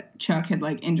know that Chuck had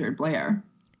like injured Blair.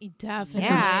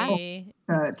 Definitely.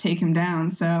 To take him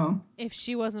down. So if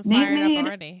she wasn't fired up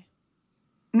already.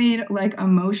 Made like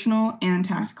emotional and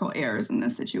tactical errors in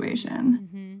this situation.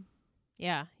 Mm-hmm.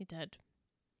 Yeah, he did.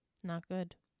 Not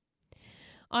good.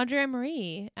 Andrea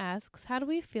Marie asks, how do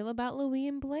we feel about Louis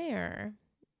and Blair?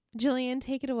 Jillian,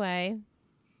 take it away.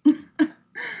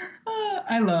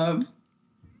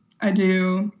 I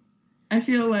do. I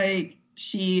feel like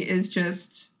she is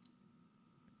just,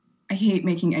 I hate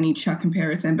making any Chuck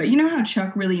comparison, but you know how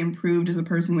Chuck really improved as a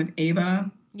person with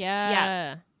Ava?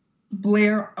 Yeah.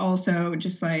 Blair also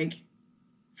just like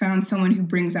found someone who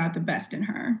brings out the best in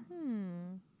her.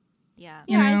 Yeah.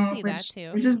 Yeah, I see that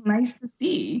too. It's just nice to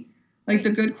see like the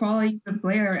good qualities of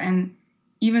Blair. And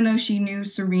even though she knew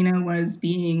Serena was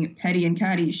being petty and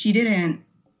catty, she didn't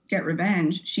get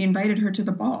revenge. She invited her to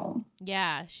the ball.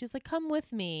 Yeah. She's like, come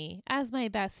with me as my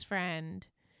best friend.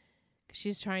 'Cause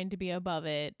she's trying to be above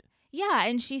it. Yeah.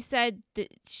 And she said that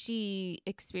she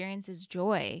experiences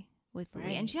joy with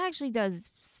Louis. And she actually does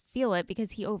feel it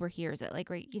because he overhears it. Like,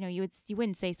 right, you know, you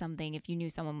wouldn't say something if you knew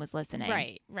someone was listening.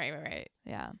 Right.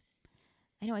 Yeah.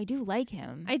 I know. I do like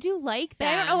him. I do like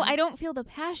that. I don't know. I don't feel the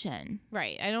passion.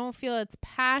 Right. I don't feel it's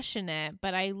passionate,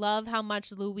 but I love how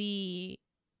much Louis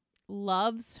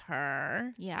loves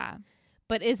her. Yeah.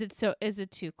 But is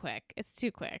it too quick? It's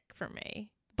too quick for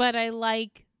me. But I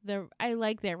like their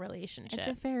relationship. It's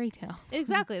a fairy tale.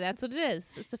 Exactly. That's what it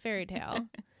is. It's a fairy tale.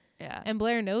 Yeah. And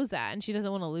Blair knows that, and she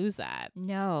doesn't want to lose that.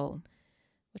 No.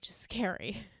 Which is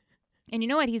scary. And you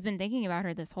know what? He's been thinking about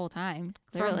her this whole time.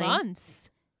 Clearly. For months.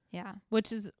 Yeah.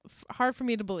 Which is hard for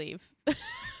me to believe.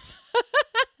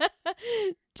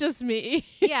 Just me.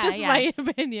 Yeah. Just my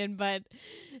opinion. But,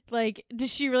 like, did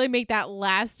she really make that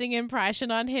lasting impression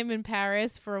on him in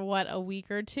Paris for, a week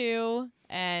or two?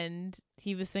 And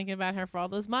he was thinking about her for all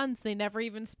those months. They never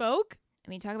even spoke. I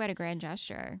mean, talk about a grand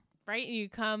gesture. Right? You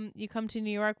come to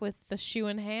New York with the shoe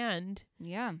in hand.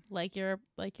 Yeah. Like you're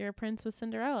a prince with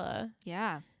Cinderella.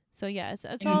 Yeah. So yeah, it's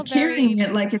and all carrying very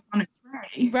it like it's on a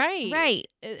tray. right.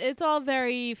 It's all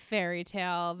very fairy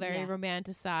tale, very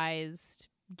romanticized,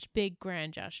 big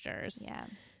grand gestures. Yeah,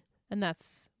 and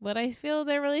that's what I feel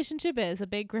their relationship is—a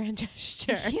big grand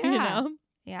gesture. Yeah, you know?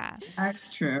 Yeah, that's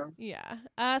true. Yeah.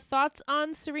 Thoughts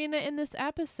on Serena in this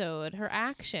episode? Her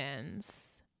actions.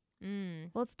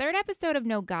 Well, it's third episode of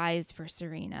no guys for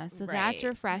Serena, so that's Right.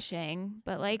 refreshing.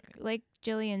 But like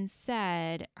Jillian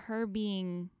said, her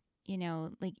being,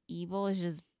 like evil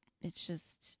is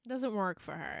just Doesn't work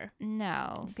for her.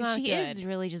 no. It's 'Cause not she good. is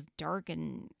really just dark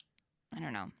and I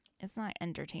don't know. It's not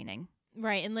entertaining.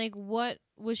 Right. And like, what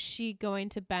was she going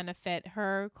to benefit?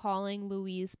 Her calling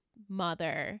Louis'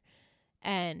 mother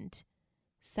and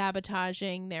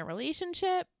sabotaging their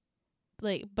relationship?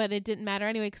 Like, but it didn't matter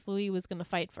anyway because Louis was going to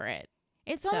fight for it.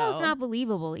 It's So- almost not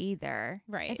believable either.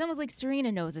 Right. It's almost like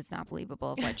Serena knows it's not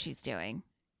believable of what she's doing.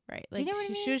 Right. Do you Like, know what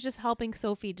I she mean? was just helping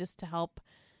Sophie just to help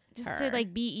Just her. to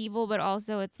like be evil, but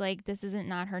also it's like this isn't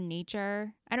not her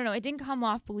nature. I don't know. It didn't come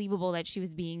off believable that she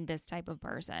was being this type of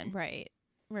person. Right.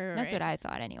 That's what I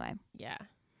thought anyway. Yeah.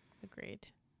 Agreed.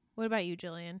 What about you,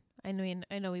 Jillian? I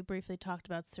know we briefly talked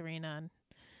about Serena.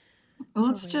 And Well,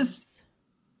 her it's just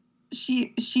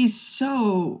ways. she's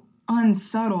so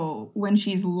unsubtle when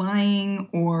she's lying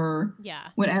or Yeah.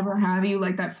 whatever have you.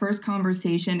 Like that first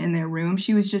conversation in their room,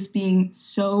 she was just being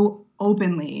so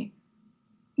openly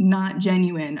not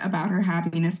genuine about her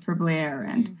happiness for Blair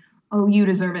and oh, you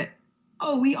deserve it.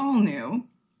 Oh, we all knew.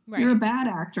 Right. You're a bad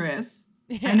actress.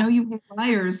 Yeah. I know you hate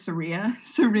liars, Serena,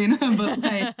 but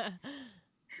like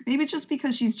maybe it's just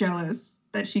because she's jealous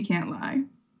that she can't lie.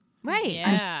 Right.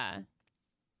 Yeah.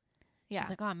 Yeah. She's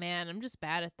like, oh man, I'm just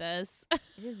bad at this.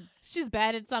 Just, She's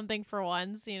bad at something for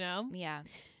once, yeah.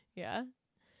 Yeah.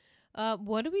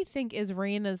 What do we think is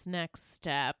Raina's next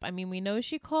step? I mean, we know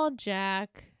she called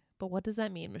Jack, but what does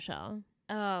that mean, Michelle?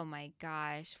 Oh my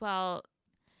gosh. Well,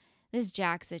 this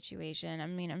Jack situation, I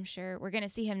mean, I'm sure we're going to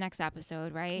see him next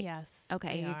episode, right? Yes.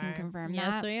 Okay, we you can are. confirm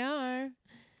Yes, that. we are.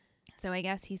 So I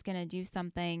guess he's going to do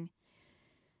something.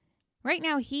 Right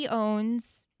now he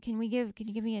owns, can you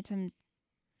give me some,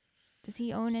 does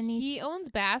he own any? He owns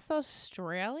Bass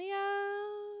Australia?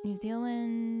 New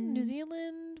Zealand? New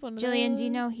Zealand? one of Jillian, do you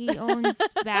know those. he owns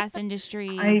Bass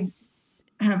Industries? I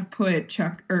have put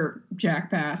Jack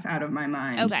Bass out of my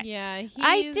mind. Okay. Yeah,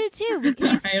 I did too,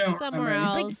 because I don't somewhere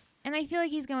remember. else. and I feel like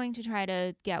he's going to try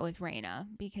to get with Raina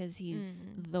because he's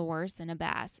the worst in a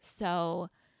Bass. So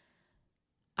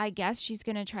I guess she's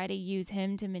going to try to use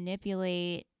him to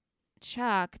manipulate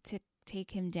Chuck to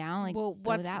take him down. Like, well,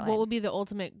 go that way. what would be the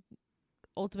ultimate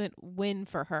win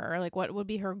for her? Like, what would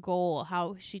be her goal?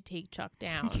 How she'd take Chuck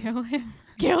down? Kill him.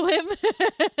 Kill him.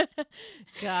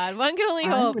 God, one can only I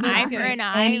hope. would Eye not for get an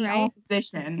eye, any right?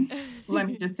 opposition. Let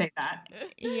me just say that.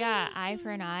 Yeah, eye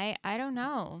for an eye. I don't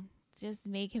know. Just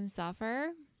make him suffer.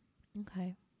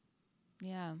 Okay,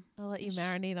 Yeah. I'll let you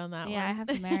marinate on that one. Yeah, I have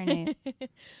to marinate.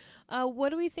 What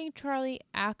do we think Charlie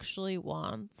actually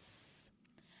wants?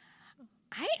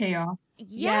 Chaos.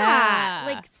 Yeah.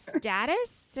 Like status,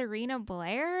 Serena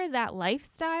Blair, that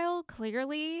lifestyle,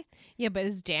 clearly. Yeah, but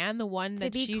is Dan the one To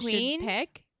that be she queen? should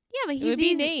pick? Yeah, but It he's would be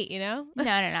easy. Nate, you know? No.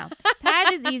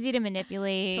 Padge is easy to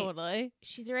manipulate. Totally.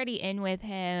 She's already in with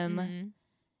him. Mhm.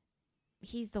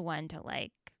 He's the one to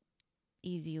like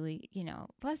easily,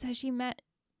 Plus, has she met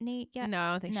Nate yet? No,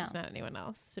 I don't think No. she's met anyone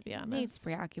else, to be honest. Nate's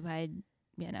preoccupied,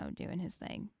 doing his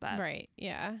thing. But Right,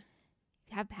 yeah.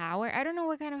 have power. I don't know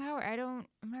what kind of power. I'm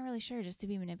not really sure. Just to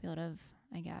be manipulative,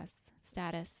 I guess.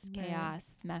 Status, Right.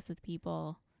 chaos, mess with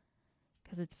people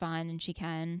because it's fun and she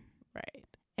can. Right.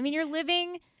 I mean, you're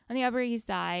living on the Upper East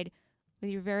Side with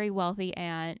your very wealthy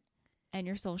aunt and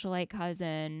your socialite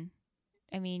cousin.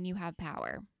 I mean, you have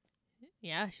power.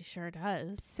 Yeah, she sure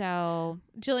does. So,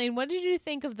 Jillian, what did you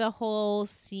think of the whole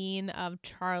scene of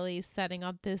Charlie setting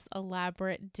up this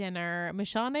elaborate dinner?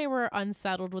 Michelle and I were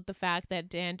unsettled with the fact that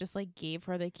Dan just like gave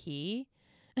her the key.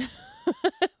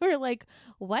 We're like,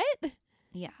 what?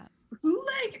 yeah. Who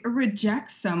like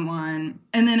rejects someone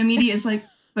and then immediately is like,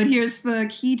 but here's the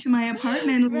key to my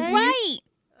apartment. Right.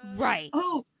 Right.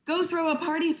 Oh, go throw a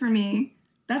party for me.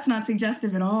 That's not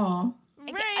suggestive at all.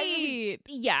 Right.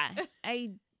 Yeah.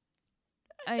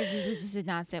 This just did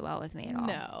not sit well with me at all.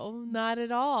 No, not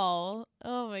at all.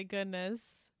 Oh my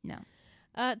goodness. No.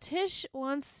 Tish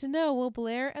wants to know, will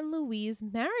Blair and Louise'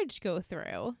 marriage go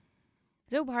through?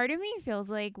 So part of me feels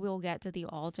like we'll get to the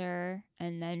altar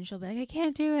and then she'll be like, I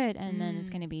can't do it. And then it's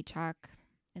going to be Chuck.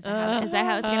 Is that how it's going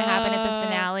to happen at the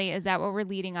finale? Is that what we're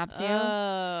leading up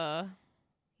to?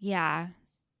 Yeah.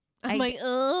 I'm like,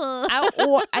 ugh.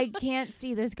 I can't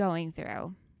see this going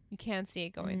through. You can't see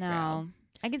it going No. through.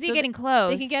 I can see So it getting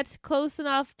close. They can get close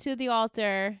enough to the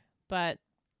altar, but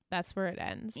that's where it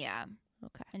ends. Yeah.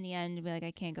 Okay. In the end, be like,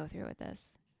 I can't go through with this.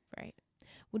 Right.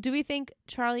 Well, do we think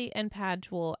Charlie and Padge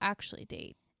will actually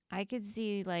date? I could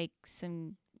see like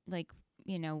some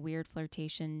weird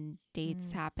flirtation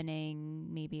dates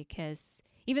happening, maybe a kiss.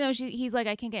 Even though he's like,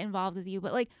 I can't get involved with you,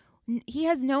 but like he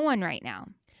has no one right now.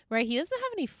 Right. He doesn't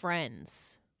have any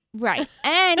friends. Right.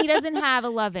 And he doesn't have a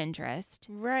love interest.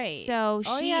 Right. So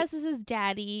all he has is his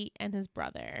daddy and his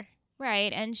brother.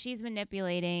 Right. And she's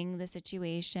manipulating the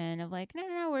situation of like,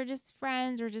 no, we're just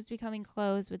friends. We're just becoming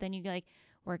close. But then you like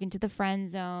work into the friend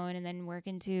zone and then work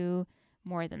into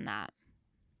more than that.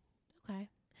 Okay.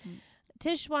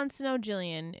 Tish wants to know,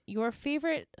 Jillian, your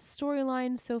favorite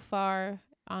storyline so far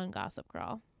on Gossip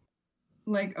Girl?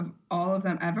 Like of all of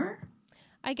them ever?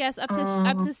 I guess up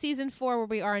to season 4 where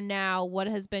we are now, what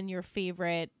has been your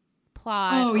favorite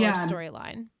plot or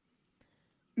storyline?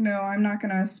 No, I'm not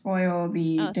going to spoil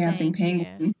the dancing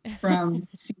penguin from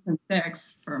season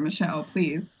 6 for Michelle,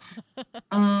 please.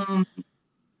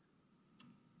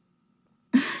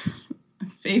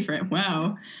 Favorite,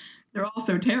 wow. They're all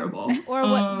so terrible. Or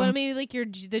what? But maybe like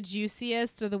the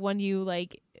juiciest or the one you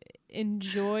like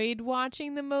enjoyed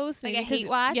watching the most, like a hate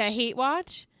watch. Yeah, hate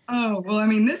watch. Oh well, I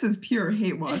mean, this is pure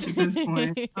hate watch at this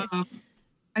point.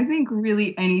 I think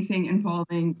really anything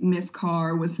involving Miss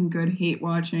Carr was some good hate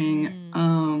watching.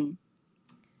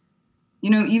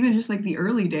 Even just like the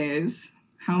early days,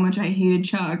 how much I hated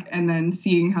Chuck, and then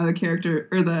seeing how the character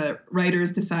or the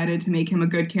writers decided to make him a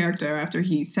good character after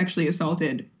he sexually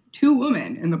assaulted 2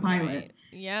 women in the pilot. Right.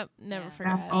 Yep, never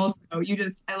forget. That's also,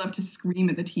 I love to scream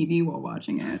at the TV while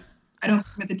watching it. I don't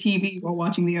scream at the TV while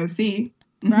watching the OC.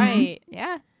 Right.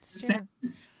 Yeah, it's true.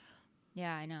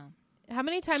 Yeah, I know. How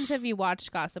many times have you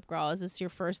watched Gossip Girl? Is this your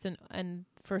first and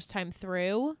first time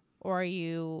through, or are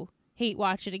you hate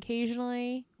watch it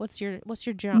occasionally? What's your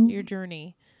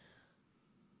journey?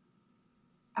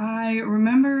 I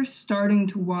remember starting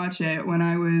to watch it when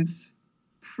I was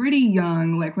pretty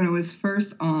young, like when it was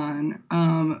first on,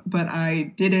 but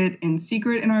I did it in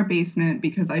secret in our basement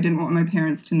because I didn't want my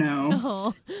parents to know.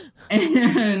 Oh.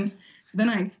 And then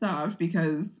I stopped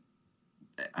because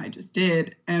I just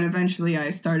did, and eventually I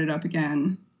started up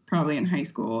again probably in high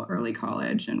school, early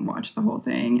college, and watched the whole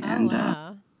thing.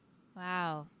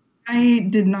 Wow. I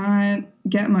did not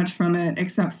get much from it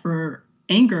except for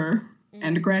anger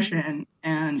and aggression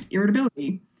and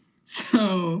irritability.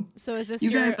 So is this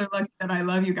you guys are lucky that I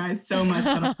love you guys so much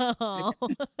that I'll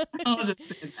just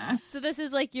say that. So this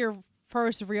is like your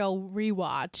first real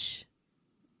rewatch.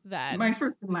 My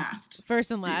first and last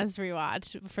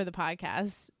rewatch for the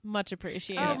podcast. Much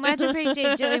appreciated. Oh, much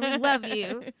appreciated, Jillian. We love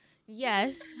you.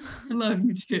 Yes. I love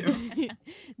you too.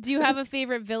 Do you have a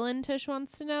favorite villain, Tish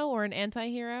wants to know, or an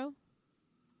anti-hero?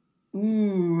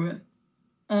 Ooh.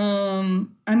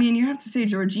 I mean, you have to say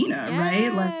Georgina,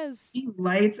 right? Like, she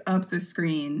lights up the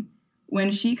screen.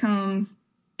 When she comes,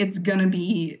 it's gonna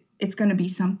be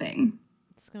something.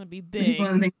 It's gonna be big. Which is one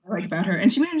of the things I like about her.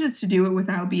 And she manages to do it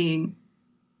without being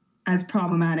as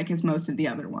problematic as most of the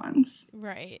other ones.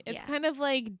 Right. It's kind of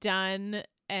like done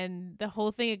and the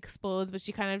whole thing explodes, but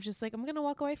she kind of just like, I'm gonna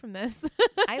walk away from this.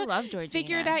 I love Georgina.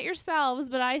 Figure it out yourselves,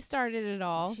 but I started it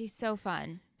all. She's so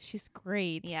fun. She's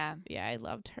great. Yeah. Yeah, I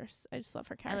loved her. I just love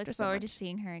her character. I look forward to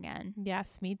seeing her again.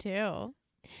 Yes, me too.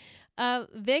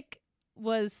 Vic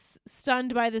was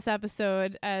stunned by this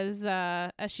episode as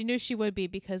she knew she would be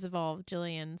because of all of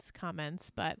Jillian's comments,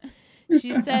 but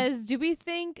she says, do we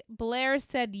think Blair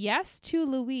said yes to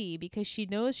Louis because she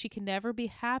knows she can never be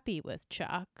happy with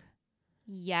Chuck?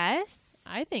 Yes.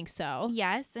 I think so.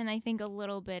 Yes, and I think a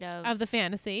little bit of the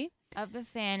fantasy. Of the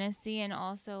fantasy, and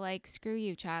also like, screw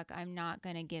you, Chuck. I'm not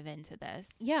going to give in to this.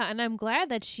 Yeah, and I'm glad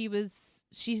that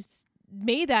she's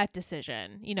made that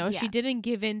decision. You know, she didn't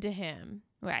give in to him.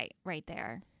 Right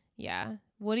there. Yeah.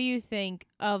 What do you think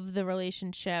of the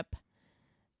relationship?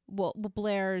 Well,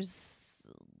 Blair's,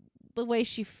 the way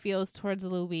she feels towards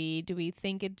Louis. Do we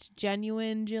think it's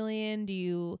genuine, Jillian? Do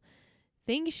you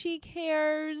think she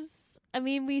cares? I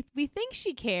mean, we think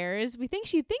she cares. We think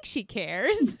she thinks she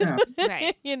cares. Yeah.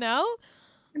 Right. You know?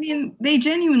 I mean, they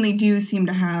genuinely do seem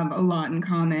to have a lot in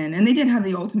common. And they did have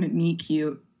the ultimate meet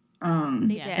cute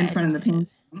in front of the painting.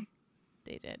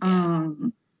 They did. Yeah.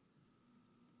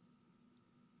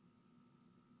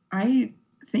 I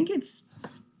think it's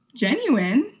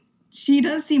genuine. She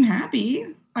does seem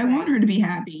happy. I want her to be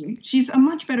happy. She's a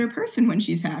much better person when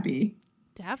she's happy.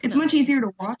 Definitely. It's much easier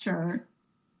to watch her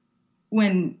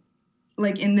when,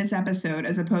 like, in this episode,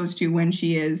 as opposed to when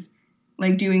she is,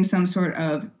 like, doing some sort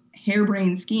of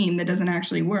harebrained scheme that doesn't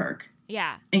actually work.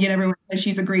 Yeah. And yet everyone says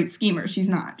she's a great schemer. She's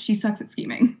not. She sucks at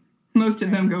scheming. Most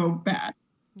of them go bad.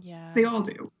 Yeah. They all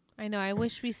do. I know. I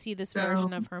wish we see this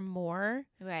version of her more.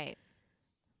 Right.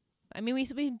 I mean,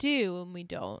 we do and we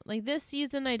don't. Like, this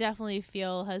season, I definitely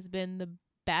feel has been the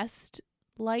best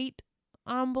light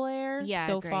on Blair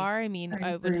so far. I mean,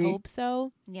 I would hope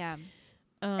so. Yeah.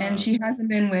 And she hasn't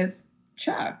been with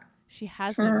Chuck. She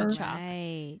has been with Chuck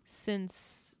right.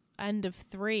 since end of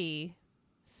 3.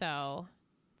 So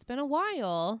it's been a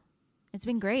while. It's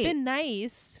been great. It's been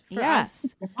nice for us.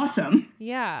 It's been awesome.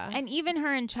 Yeah. And even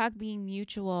her and Chuck being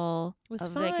mutual was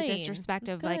of fine. like this respect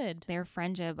of like their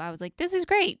friendship. I was like, this is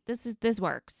great. This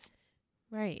works.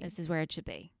 Right. This is where it should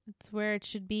be. It's where it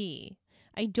should be.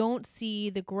 I don't see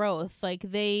the growth. Like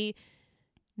they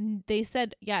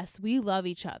said, yes, we love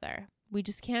each other. We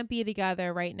just can't be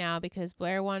together right now because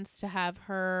Blair wants to have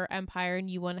her empire and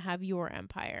you want to have your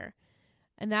empire.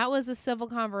 And that was a civil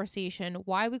conversation.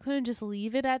 Why we couldn't just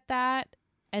leave it at that?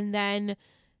 And then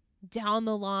down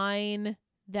the line,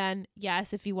 then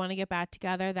yes, if you want to get back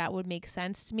together, that would make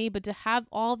sense to me. But to have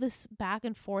all this back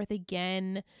and forth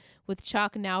again with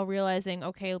Chuck now realizing,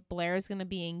 okay, Blair's going to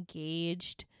be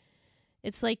engaged.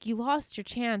 It's like you lost your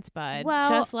chance, bud. Well,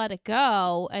 just let it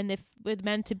go. And if it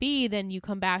meant to be, then you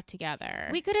come back together.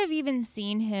 We could have even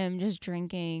seen him just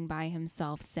drinking by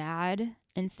himself sad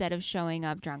instead of showing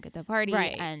up drunk at the party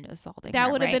and assaulting her.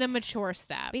 That would have been a mature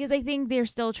step. Because I think they're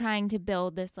still trying to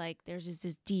build this, like, there's just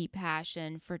this deep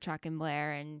passion for Chuck and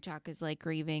Blair, and Chuck is, like,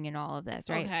 grieving and all of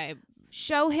this, right? Okay.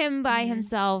 Show him by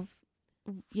himself,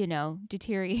 you know,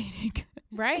 deteriorating.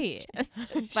 Right.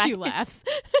 She laughs.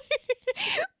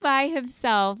 By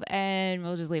himself, and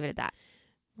we'll just leave it at that.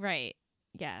 Right.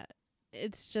 Yeah.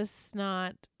 It's just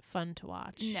not fun to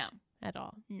watch. No. At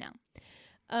all. No.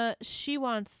 She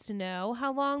wants to know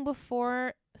how long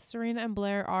before Serena and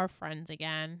Blair are friends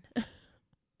again.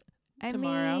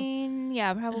 Tomorrow. I mean,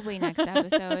 yeah, probably next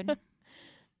episode.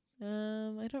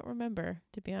 I don't remember,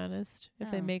 to be honest, if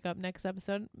they make up next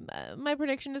episode. My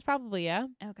prediction is probably yeah.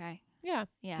 Okay. Yeah.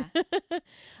 Yeah.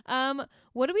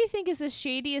 What do we think is the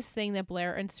shadiest thing that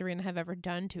Blair and Serena have ever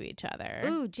done to each other?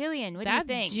 Ooh, Jillian, what do you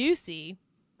think? That's juicy.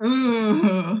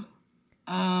 Ooh.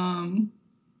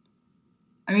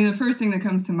 I I mean, the first thing that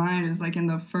comes to mind is like in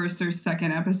the first or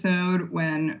second episode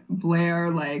when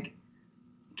Blair like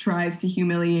tries to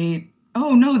humiliate.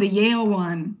 Oh no, the Yale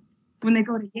one. When they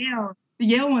go to Yale, the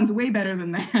Yale one's way better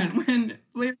than that. When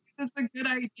Blair thinks it's a good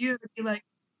idea to be like,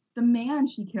 the man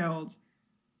she killed.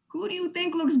 Who do you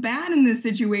think looks bad in this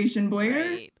situation,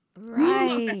 Blair?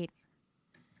 Right.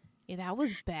 Yeah, that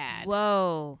was bad.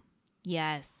 Whoa.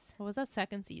 Yes. What was that,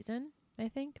 second season, I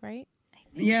think, right?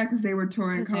 Yeah, because they were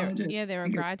touring colleges. They were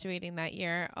graduating that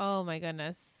year. Oh my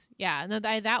goodness. Yeah, no,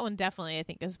 that one definitely I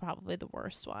think is probably the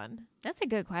worst one. That's a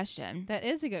good question. That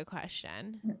is a good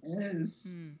question. It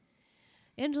is.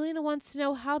 Angelina wants to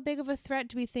know, how big of a threat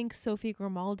do we think Sophie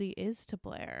Grimaldi is to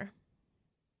Blair?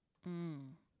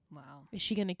 Wow. Is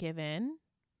she going to give in?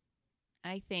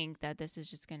 I think that this is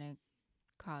just going to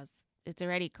cause, it's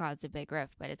already caused a big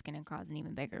rift, but it's going to cause an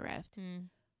even bigger rift.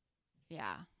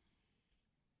 Yeah.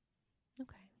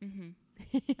 Okay.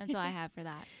 That's all I have for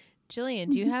that.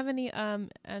 Jillian, do you have any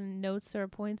notes or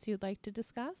points you'd like to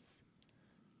discuss?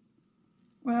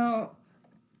 Well,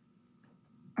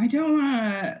 I don't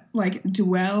want to like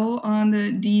dwell on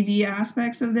the DV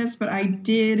aspects of this, but I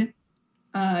did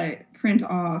print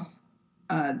off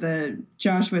the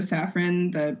Joshua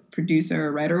Safran, the producer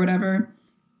or writer or whatever,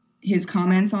 his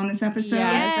comments on this episode.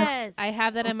 Yes. I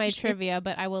have that in my trivia,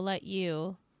 but I will let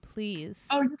you, please.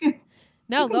 Oh, you can.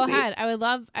 No, go ahead. I would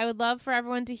love for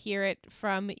everyone to hear it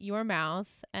from your mouth,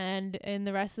 and in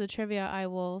the rest of the trivia, I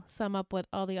will sum up what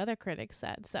all the other critics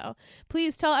said. So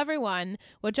please tell everyone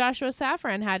what Joshua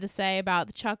Safran had to say about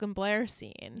the Chuck and Blair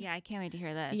scene. Yeah, I can't wait to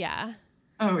hear this. Yeah.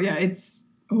 Oh, yeah, it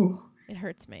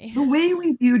hurts me. The way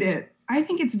we viewed it, I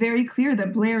think it's very clear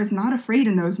that Blair is not afraid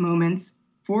in those moments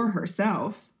for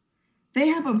herself. They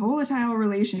have a volatile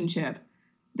relationship.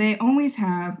 They always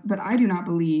have, but I do not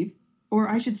believe, or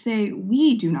I should say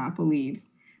we do not believe,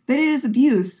 that it is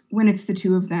abuse when it's the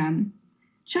two of them.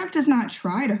 Chuck does not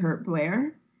try to hurt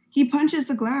Blair. He punches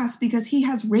the glass because he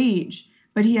has rage,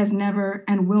 but he has never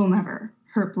and will never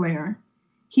hurt Blair.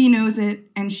 He knows it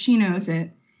and she knows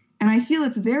it, and I feel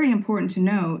it's very important to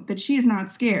know that she is not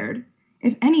scared.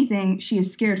 If anything, she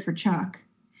is scared for Chuck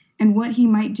and what he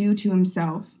might do to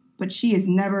himself, but she is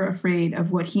never afraid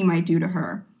of what he might do to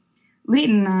her.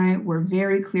 Leighton and I were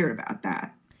very clear about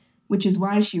that, which is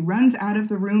why she runs out of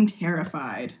the room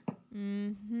terrified.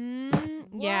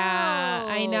 Yeah,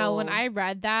 I know. When I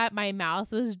read that, my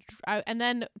mouth was, and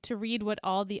then to read what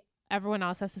everyone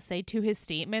else has to say to his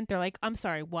statement, they're like, "I'm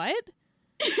sorry, what?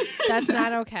 That's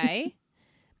not okay."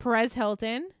 Perez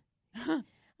Hilton.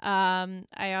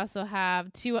 I also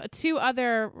have two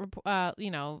other,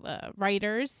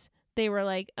 writers. They were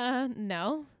like,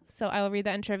 no. So I will read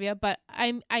that in trivia. But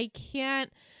I'm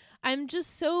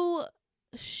just so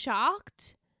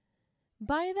shocked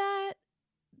by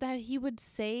that he would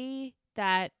say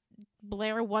that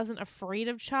Blair wasn't afraid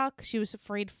of Chuck. She was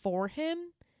afraid for him.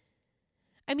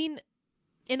 I mean,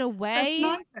 in a way. That's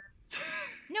nonsense.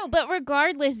 No, but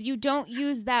regardless, you don't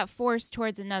use that force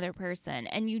towards another person.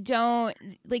 And you don't,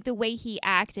 like the way he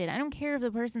acted. I don't care if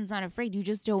the person's not afraid. You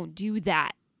just don't do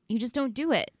that. You just don't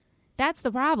do it. That's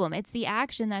the problem. It's the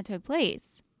action that took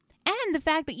place. And the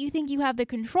fact that you think you have the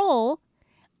control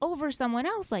over someone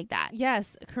else like that.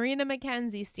 Yes. Karina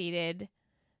McKenzie stated,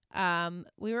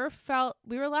 we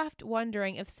were left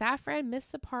wondering if Safran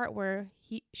missed the part where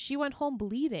she went home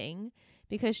bleeding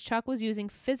because Chuck was using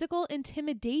physical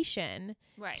intimidation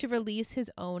to release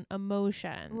his own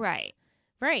emotions. Right.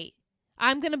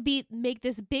 I'm going to make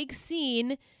this big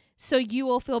scene so you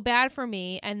will feel bad for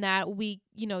me and that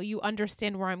you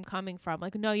understand where I'm coming from.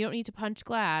 Like, no, you don't need to punch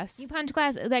glass. You punch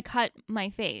glass that cut my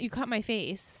face. You cut my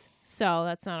face. So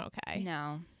that's not okay.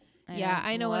 No.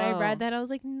 I know. When I read that, I was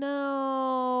like,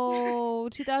 no,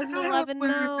 2011,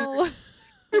 no.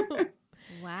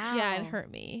 Wow. Yeah, it hurt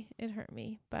me.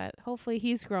 But hopefully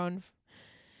he's grown.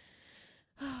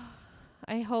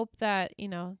 I hope that,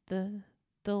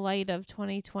 the light of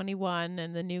 2021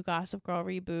 and the new Gossip Girl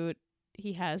reboot,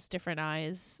 he has different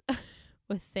eyes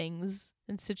with things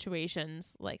and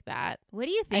situations like that. What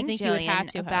do you think,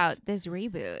 Jillian, about this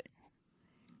reboot?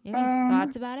 You have any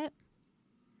thoughts about it?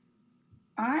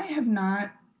 I have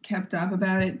not kept up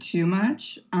about it too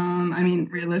much. I mean,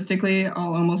 realistically,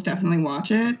 I'll almost definitely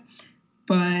watch it.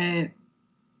 But,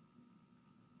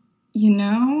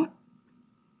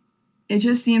 it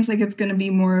just seems like it's going to be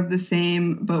more of the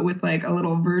same, but with like a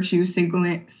little virtue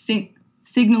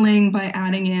signaling by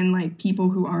adding in like people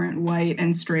who aren't white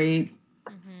and straight.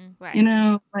 Right.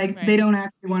 They don't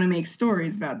actually want to make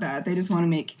stories about that. They just want to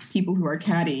make people who are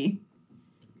catty,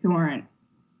 who aren't,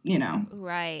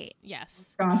 Right.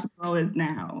 Yes. Gossip Girl is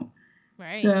now.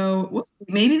 Right. So we'll see.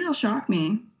 Maybe they'll shock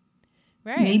me.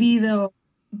 Right. Maybe they'll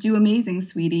do amazing,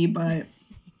 sweetie, but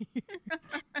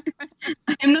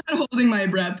I'm not holding my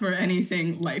breath for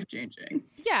anything life-changing.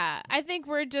 Yeah, I think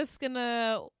we're just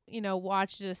gonna,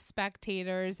 watch as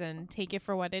spectators and take it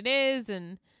for what it is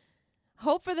and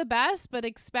hope for the best, but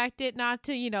expect it not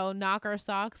to, knock our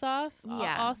socks off.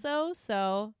 Yeah. Also,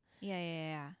 so.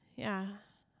 Yeah. Yeah.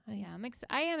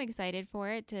 I am excited for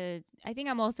it I think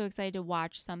I'm also excited to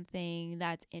watch something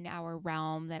that's in our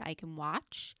realm that I can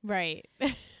watch. Right.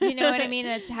 You know what I mean?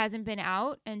 That hasn't been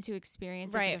out and to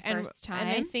experience it for the first time. And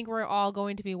I think we're all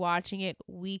going to be watching it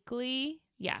weekly.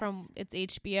 Yes. From its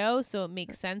HBO, so it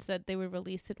makes sense that they would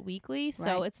release it weekly. So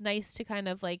Right. it's nice to kind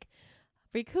of like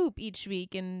recoup each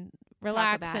week and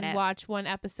relax and watch one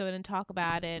episode and talk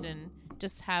about it and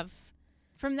just have.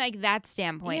 From like that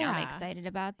standpoint, I'm Yeah. excited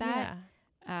about that.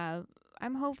 Yeah.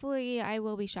 I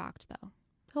will be shocked though.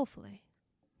 Hopefully.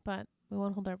 But we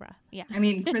won't hold our breath. Yeah. I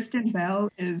mean, Kristen Bell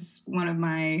is one of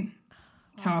my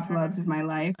top loves of my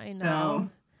life. I know. So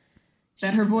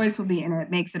that her voice will be in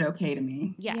it makes it okay to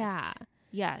me. Yes. Yeah.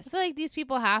 Yes. I feel like these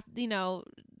people have,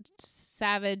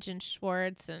 Savage and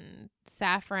Schwartz and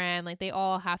Safran, like they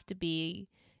all have to be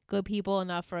good people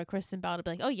enough for Kristen Bell to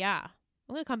be like, oh yeah,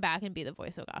 I'm going to come back and be the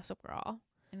voice of Gossip Girl.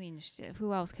 I mean,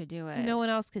 who else could do it? No one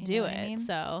else could You know do what I it. mean?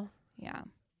 So, Yeah.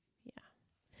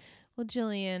 well,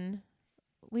 Jillian,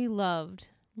 we loved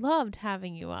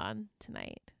having you on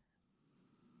tonight.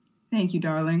 Thank you,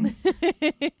 darlings.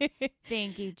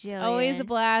 Thank you, Jillian. Always a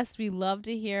blast. We love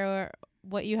to hear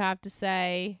what you have to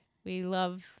say. We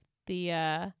love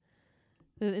the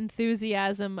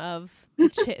enthusiasm of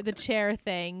the chair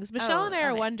things. Michelle and I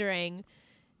are wondering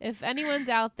if anyone's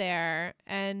out there,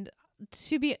 and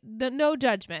no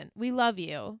judgment. We love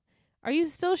you. Are you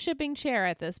still shipping Chair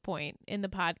at this point in the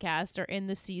podcast or in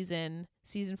the season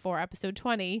 4, episode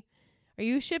 20? Are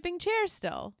you shipping Chair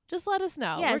still? Just let us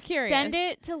know. Yes, we're curious. Send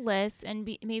it to Liz, and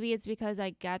maybe it's because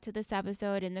I got to this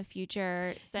episode in the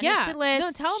future. Send it to Liz.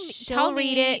 No, She'll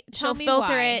read it. She'll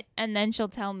filter why. it, and then she'll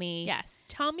tell me. Yes.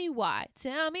 Tell me why.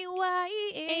 Tell me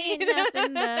why. Ain't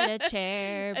nothing but a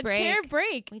chair break. A chair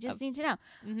break. We just need to know.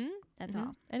 Mm-hmm. That's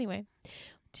all. Anyway,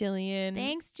 Jillian.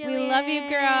 Thanks, Jillian. We love you,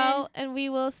 girl, and we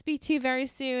will speak to you very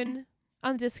soon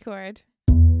on Discord.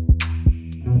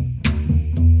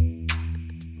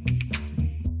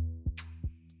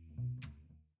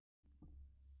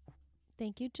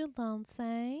 Thank you,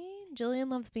 Jalonce. Jillian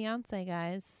loves Beyonce,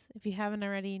 guys. If you haven't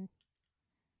already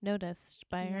noticed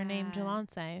by her name,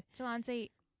 Jalonce. Jalonce,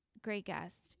 great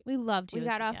guest. We loved you. We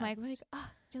got off mic. We're like, oh,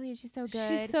 Jillian, she's so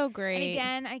good. She's so great.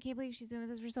 And again, I can't believe she's been with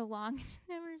us for so long. She's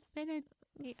never been a.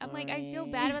 I'm like, I feel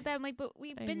bad about that. I'm like, but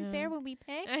we've been fair when we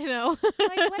pick. I know. I'm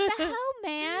like, what the hell,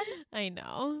 man? I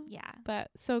know. Yeah. But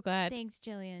so glad. Thanks,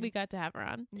 Jillian. We got to have her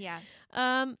on. Yeah.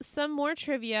 Some more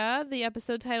trivia. The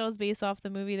episode title is based off the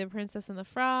movie The Princess and the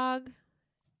Frog.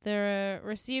 They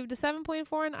received a 7.4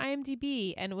 on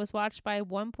IMDb and was watched by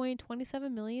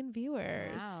 1.27 million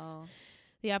viewers. Wow.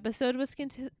 The episode was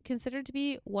considered to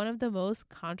be one of the most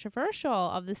controversial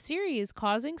of the series,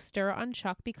 causing stir on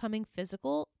Chuck becoming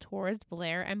physical towards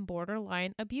Blair and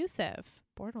borderline abusive.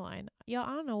 Borderline. Yeah,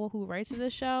 I don't know who writes for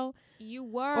this show. You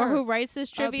were. Or who writes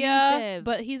this trivia, abusive.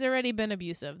 But he's already been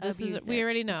abusive. We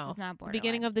already know. This is not the borderline.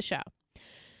 beginning of the show.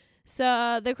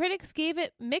 So the critics gave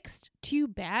it mixed to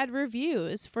bad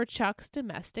reviews for Chuck's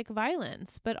domestic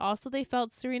violence, but also they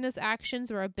felt Serena's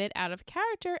actions were a bit out of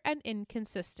character and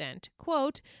inconsistent.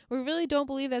 Quote, "We really don't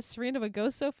believe that Serena would go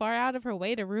so far out of her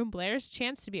way to ruin Blair's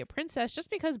chance to be a princess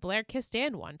just because Blair kissed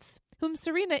Dan once, whom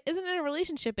Serena isn't in a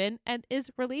relationship in and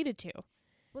is related to."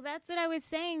 Well, that's what I was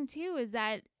saying too, is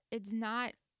that it's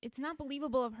not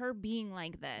believable of her being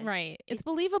like this. Right. It's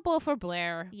believable for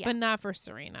Blair, Yeah. but not for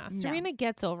Serena. No. Serena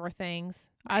gets over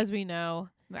things, Right. as we know.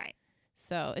 Right.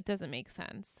 So it doesn't make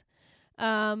sense.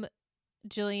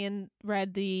 Jillian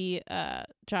read the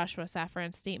Joshua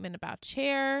Safran statement about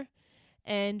Chair.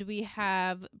 And we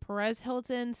have Perez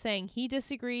Hilton saying he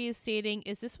disagrees, stating,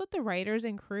 "Is this what the writers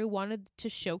and crew wanted to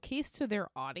showcase to their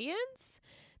audience?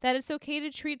 That it's okay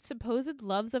to treat supposed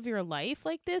loves of your life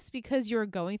like this because you're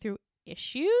going through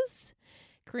issues?"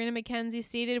 Karina McKenzie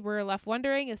stated, "We're left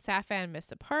wondering if Safran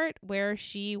missed a part where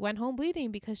she went home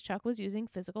bleeding because Chuck was using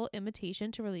physical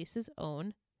imitation to release his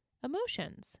own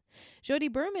emotions."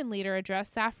 Jodie Berman later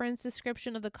addressed Safran's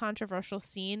description of the controversial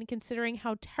scene, considering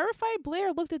how terrified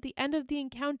Blair looked at the end of the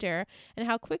encounter and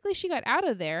how quickly she got out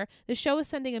of there. The show is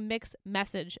sending a mixed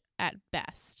message at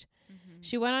best.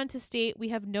 She went on to state, "We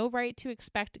have no right to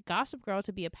expect Gossip Girl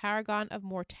to be a paragon of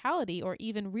mortality or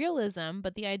even realism,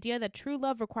 but the idea that true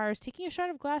love requires taking a shot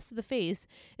of glass to the face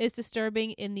is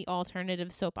disturbing in the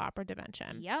alternative soap opera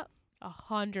dimension." Yep.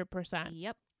 100%.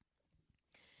 Yep.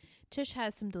 Tish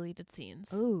has some deleted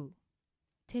scenes. Ooh.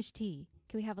 Tish tea.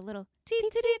 Can we have a little Tea, tea,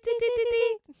 tea, tea, tea,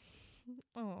 tea.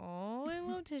 Oh, I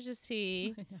love Tish's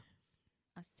tea.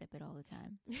 I sip it all the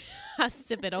time. I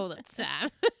sip it all the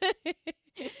time.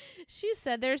 She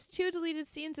said there's 2 deleted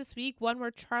scenes this week. One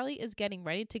where Charlie is getting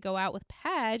ready to go out with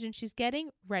Padge, and she's getting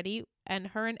ready, and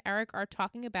her and Eric are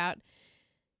talking,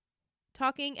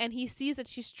 and he sees that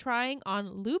she's trying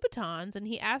on Louboutins, and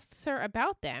he asks her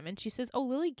about them, and she says, "Oh,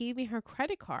 Lily gave me her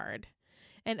credit card."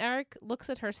 And Eric looks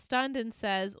at her stunned and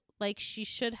says, like, she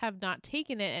should have not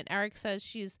taken it. And Eric says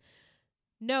she's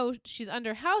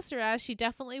under house arrest. She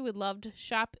definitely would love to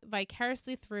shop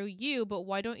vicariously through you, but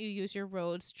why don't you use your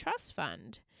Rhodes Trust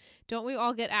Fund? Don't we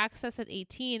all get access at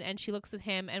 18? And she looks at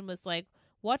him and was like,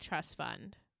 what trust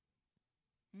fund?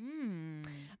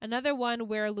 Another one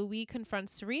where Louis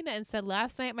confronts Serena and said,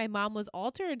 last night my mom was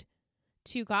altered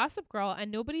to Gossip Girl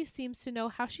and nobody seems to know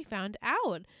how she found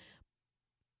out.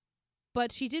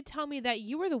 But she did tell me that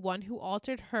you were the one who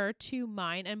altered her to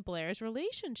mine and Blair's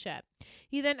relationship.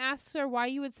 He then asks her why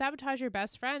you would sabotage your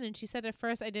best friend, and she said, at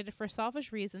first I did it for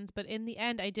selfish reasons, but in the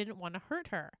end I didn't want to hurt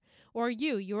her. Or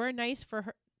you were nice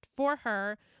for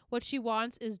her. What she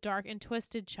wants is dark and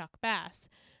twisted Chuck Bass.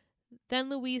 Then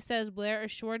Louise says, Blair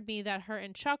assured me that her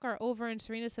and Chuck are over, and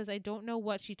Serena says, I don't know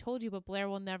what she told you, but Blair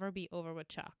will never be over with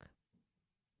Chuck.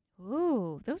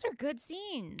 Ooh, those are good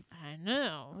scenes. I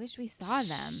know. I wish we saw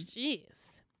them.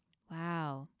 Jeez.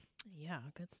 Wow. Yeah,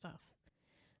 good stuff.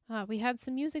 We had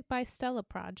some music by Stella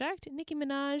Project, Nicki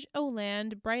Minaj,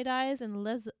 Oland, Bright Eyes, and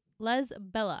Les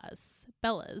Bellas.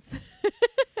 Bellas.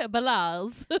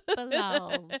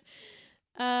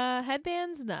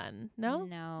 Headbands, none. No?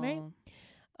 No.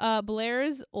 Right?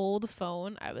 Blair's old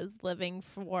phone I was living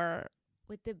for.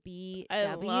 With the BW.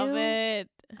 I love it.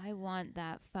 I want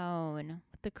that phone.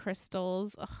 With the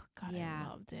crystals. Oh, God, yeah. I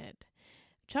loved it.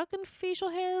 Chuck and facial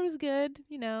hair was good.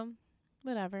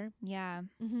 Whatever. Yeah.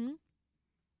 Mm-hmm.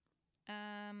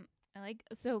 I like,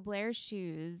 so Blair's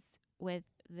shoes with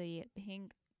the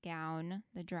pink gown,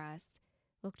 the dress,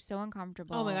 looked so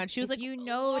uncomfortable. Oh my God, she was you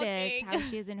notice how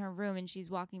she is in her room and she's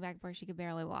walking back and forth, she could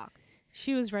barely walk.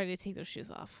 She was ready to take those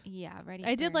shoes off. Yeah, ready.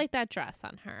 I did like that dress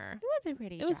on her. It was a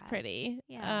pretty dress. It was pretty.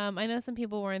 Yeah. I know some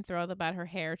people weren't thrilled about her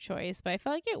hair choice, but I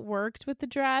felt like it worked with the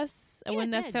dress. I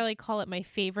wouldn't necessarily call it my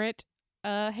favorite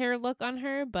hair look on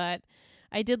her, but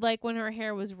I did like when her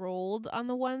hair was rolled on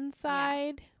the one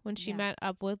side when she met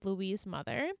up with Louise's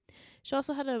mother. She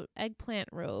also had an eggplant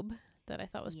robe that I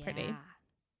thought was pretty.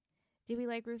 Did we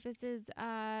like Rufus's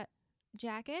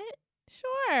jacket?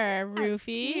 Sure, That's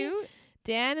Rufy. cute.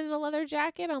 Dan in a leather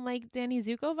jacket on like Danny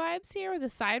Zuko vibes here with the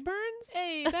sideburns.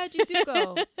 Hey, Badgie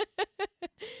Zuko.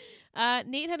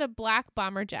 Nate had a black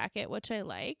bomber jacket, which I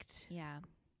liked. Yeah.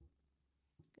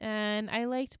 And I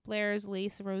liked Blair's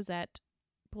lace rosette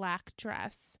black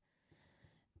dress.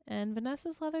 And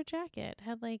Vanessa's leather jacket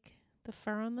had like the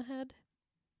fur on the head.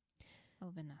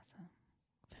 Oh, Vanessa.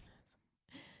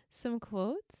 Some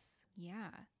quotes? Yeah.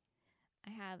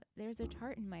 There's a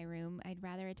tart in my room I'd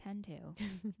rather attend to.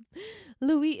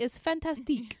 Louis is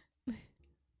fantastique.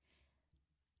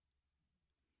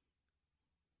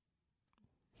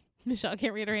 Michelle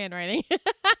can't read her handwriting.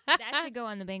 That should go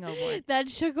on the bingo board. That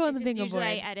should go on the bingo board.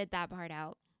 I edit that part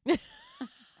out.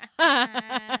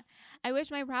 I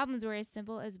wish my problems were as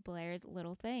simple as Blair's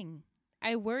little thing.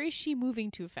 I worry she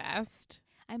moving too fast.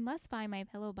 I must find my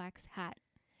pillow box hat.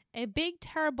 A big,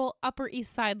 terrible Upper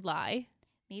East Side lie.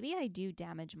 Maybe I do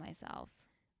damage myself.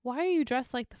 Why are you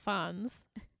dressed like the Fonz?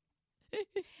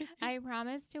 I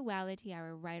promise to wow the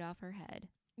tiara right off her head.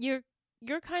 You're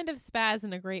kind of spaz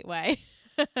in a great way.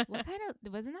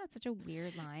 Wasn't that such a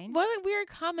weird line? What a weird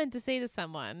comment to say to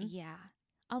someone. Yeah.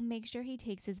 I'll make sure he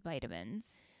takes his vitamins.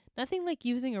 Nothing like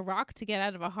using a rock to get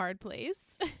out of a hard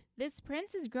place. This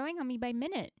prince is growing on me by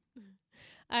minute.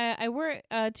 I worry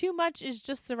too much is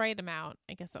just the right amount.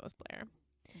 I guess that was Blair.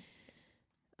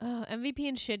 MVP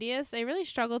and shittiest. I really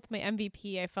struggled with my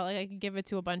MVP. I felt like I could give it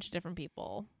to a bunch of different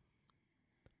people.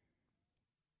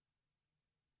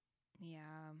 Yeah.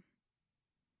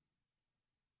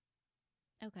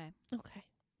 Okay.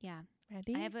 Yeah.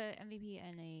 Ready? I have a MVP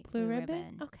and a blue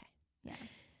ribbon. Okay. Yeah.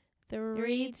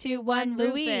 3, 2, 1,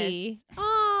 Louis. Rufus.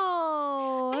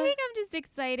 Oh. I think I'm just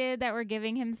excited that we're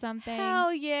giving him something.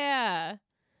 Hell yeah.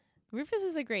 Rufus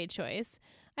is a great choice.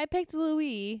 I picked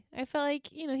Louis. I felt like,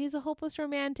 he's a hopeless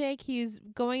romantic. He's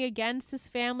going against his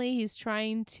family. He's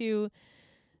trying to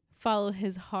follow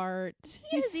his heart.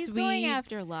 He's sweet. Going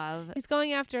after love. He's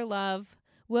going after love.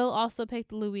 Will also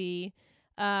picked Louis.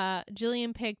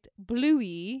 Jillian picked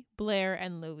Bluey, Blair,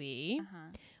 and Louis. Uh-huh.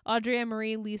 Audrey,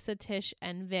 Marie, Lisa, Tish,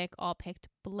 and Vic all picked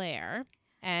Blair.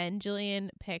 And Jillian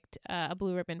picked a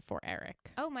blue ribbon for Eric.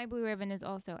 Oh, my blue ribbon is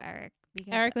also Eric.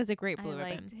 Because Eric was a great blue I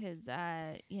ribbon. liked his,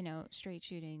 straight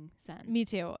shooting sense. Me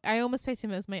too. I almost picked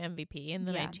him as my MVP, and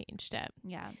then I Yeah. changed it.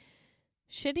 Yeah.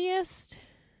 Shittiest?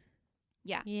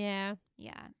 Yeah. Yeah.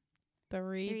 Yeah.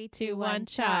 3, 2, 1,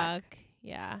 Chuck.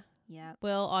 Yeah. Yep.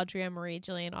 Will, Audrey, Marie,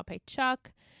 Jillian all picked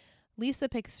Chuck. Lisa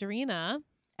picked Serena.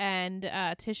 And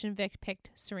Tish and Vic picked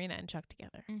Serena and Chuck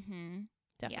together. Mm-hmm.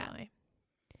 Definitely.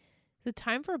 Is it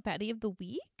time for Betty of the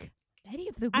Week? Betty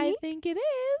of the Week? I think it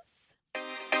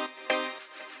is.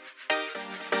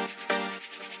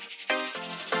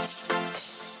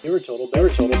 You're a total Betty. You're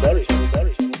a total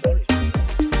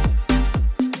Betty.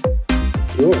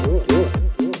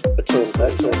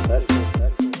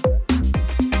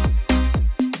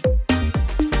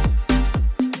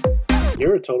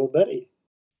 You're a total Betty.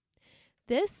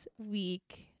 This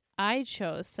week, I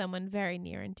chose someone very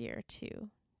near and dear to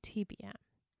TBM.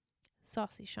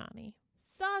 Saucy Shawnee.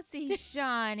 Saucy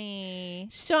Shawnee.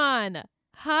 Sean,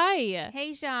 hi.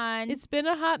 Hey, Sean. It's been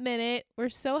a hot minute. We're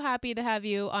so happy to have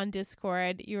you on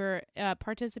Discord. You're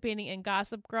participating in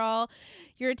Gossip Girl.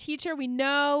 You're a teacher. We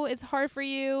know it's hard for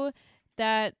you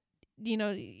that,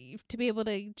 to be able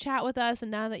to chat with us.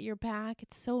 And now that you're back,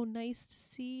 it's so nice to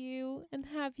see you and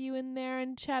have you in there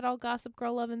and chat all Gossip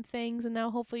Girl loving things. And now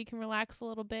hopefully you can relax a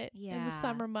little bit in the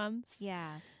summer months.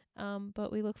 Yeah.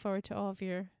 But we look forward to all of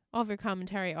your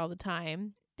commentary all the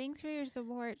time. Thanks for your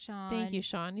support, Sean. Thank you,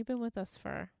 Sean. You've been with us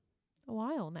for a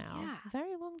while now. Yeah. A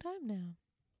very long time now.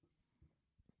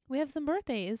 We have some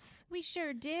birthdays. We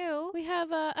sure do. We have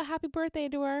a happy birthday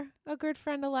to our good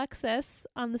friend Alexis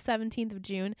on the 17th of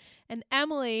June. And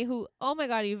Emily, who, oh my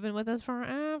God, you've been with us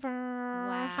forever.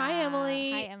 Wow. Hi,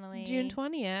 Emily. Hi, Emily. June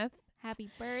 20th. Happy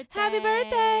birthday. Happy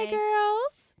birthday,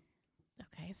 girls.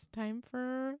 Okay, it's time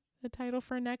for the title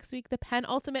for next week. The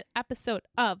penultimate episode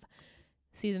of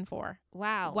season 4.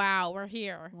 Wow. Wow, we're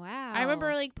here. Wow. I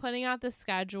remember putting out the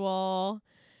schedule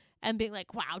and being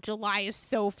like, wow, July is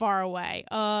so far away.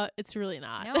 It's really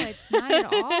not. No, it's not at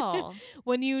all.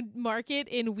 When you mark it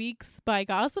in weeks by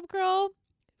Gossip Girl,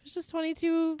 it's just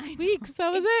 22 weeks.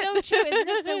 That was it. So true. Isn't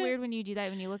it so weird when you do that,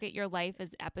 when you look at your life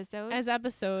as episodes? As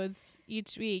episodes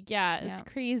each week. Yeah, it's Yep.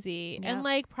 crazy. Yep.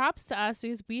 And props to us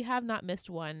because we have not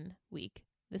missed one week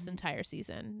this entire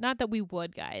season. Not that we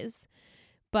would, guys.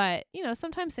 But,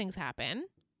 sometimes things happen.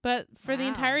 But for the Wow.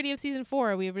 entirety of season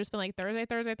 4, we've just been like Thursday.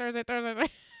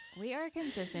 We are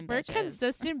consistent We're bitches.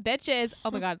 consistent bitches.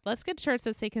 Oh my God. Let's get shirts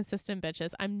that say consistent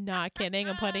bitches. I'm not kidding.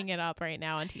 I'm putting it up right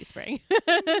now on Teespring.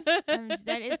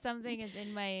 That is something that's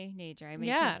in my nature.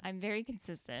 I'm very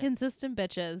consistent. Consistent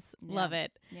bitches. Yeah. Love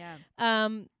it. Yeah.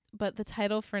 But the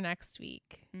title for next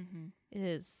week Mm-hmm.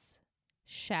 is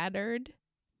Shattered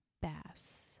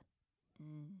Bass.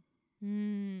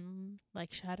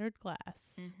 Like shattered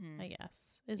glass, Mhm. I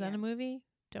guess. Is that Yeah. a movie?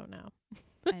 Don't know.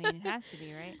 I mean, it has to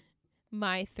be, right?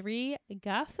 My 3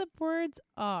 gossip words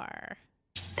are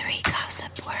 3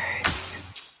 gossip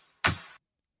words.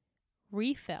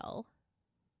 refill.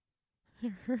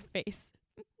 Her face.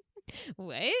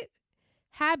 What?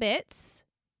 Habits.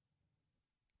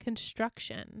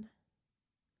 Construction.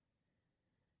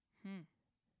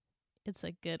 It's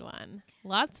a good one.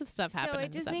 Lots of stuff happened So in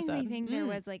it this just makes episode. me think there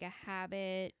was a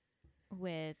habit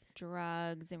with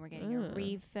drugs, and we're getting a Ugh.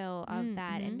 refill of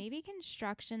that, Mhm. and maybe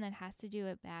construction that has to do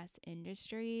with Bass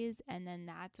Industries, and then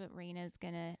that's what Raina's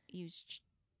gonna use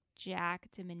Jack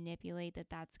to manipulate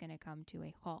that's gonna come to a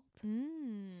halt.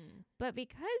 But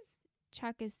because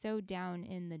Chuck is so down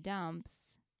in the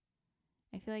dumps,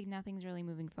 I feel like nothing's really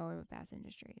moving forward with Bass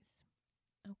Industries.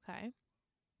 Okay.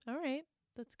 All right.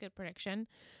 That's a good prediction.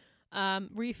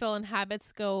 Refill and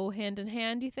habits go hand in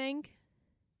hand, you think?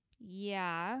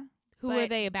 Yeah. Who are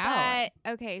they about?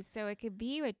 But, okay, so it could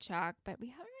be with Chuck, but we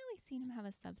haven't really seen him have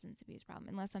a substance abuse problem,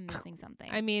 unless I'm missing something.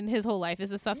 I mean, his whole life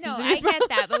is a substance no, abuse I get problem.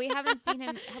 that, but we haven't seen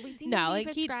him. Have we seen No, him be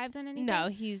he- prescribed on anything? No,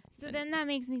 he's... So then that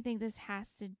makes me think this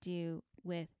has to do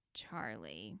with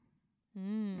Charlie,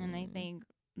 and I think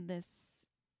this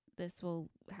will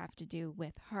have to do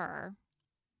with her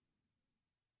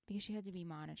because she had to be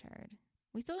monitored.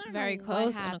 We still don't very know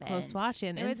close what on a happened. close watch.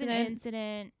 An There was an incident.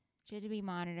 incident. She had to be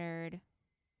monitored.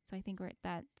 So I think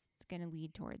that's going to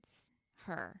lead towards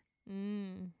her.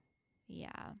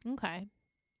 Yeah. Okay.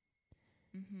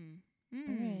 Mm-hmm.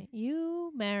 All right.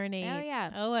 You marinate. Oh,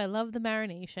 yeah. Oh, I love the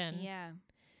marination. Yeah.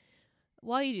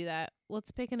 While you do that,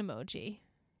 let's pick an emoji.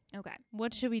 Okay.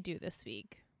 What should we do this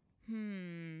week?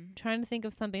 Trying to think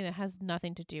of something that has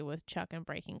nothing to do with Chuck and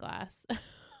breaking glass.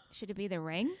 Should it be the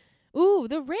ring? Ooh,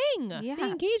 the ring. Yeah. The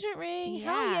engagement ring.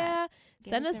 Hell Yeah. yeah.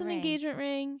 Give Send us us a an ring. engagement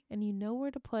ring and you know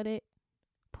where to put it.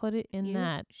 put it in You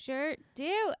that. sure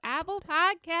do. Apple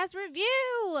Podcast review.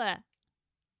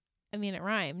 I mean, it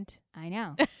rhymed. I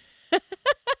know.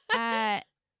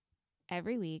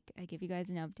 Every week, I give you guys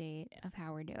an update of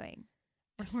how we're doing.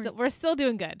 We're still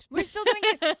doing good. We're still doing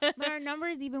good, but our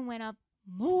numbers even went up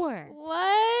more.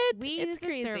 What? We It's use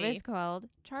crazy. a service called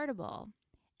Chartable.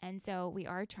 And so we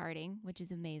are charting, which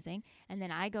is amazing. And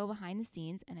then I go behind the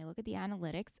scenes and I look at the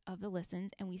analytics of the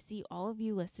listens and we see all of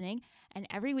you listening. And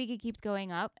every week it keeps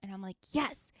going up. And I'm like,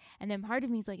 yes. And then part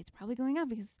of me is like, it's probably going up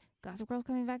because Gossip Girl's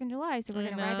coming back in July. So we're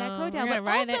going to ride that coattail.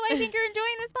 But also, I think you're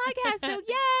enjoying this podcast. So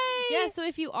yay. Yeah, so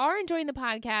if you are enjoying the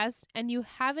podcast and you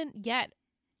haven't yet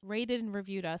rated and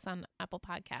reviewed us on Apple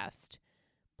Podcast,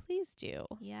 please do.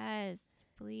 Yes,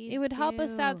 please. It would help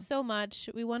us out do. so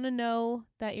much. We want to know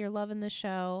that you're loving the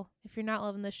show. If you're not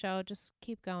loving the show, just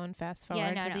keep going. Fast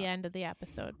forward to the end of the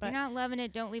episode. If But you're not loving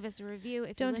it, don't leave us a review.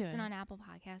 If Don't you do listen it. on Apple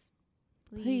Podcasts,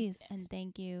 Please. And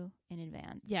thank you in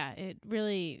advance. yeah, it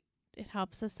really it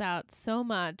helps us out so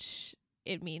much.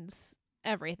 It means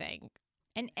everything.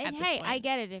 And at this hey, I point.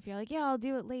 get it if you're like, yeah, I'll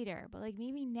do it later. But like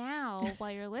maybe now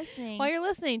while you're listening. While you're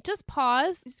listening, just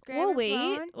pause. Just grab We'll your wait.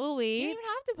 phone. We'll you don't wait. even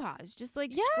have to pause. Just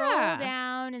like Yeah. scroll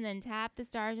down and then tap the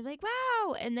stars and be like,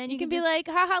 wow. And then You can be just, like,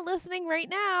 haha, listening right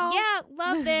now. yeah,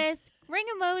 love this. Ring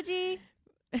emoji.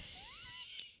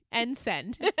 And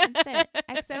send. That's it.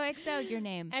 XOXO, your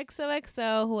name.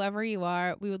 XOXO, whoever you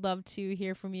are, we would love to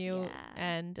hear from you Yeah.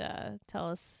 and tell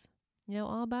us,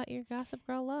 all about your Gossip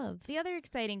Girl love. The other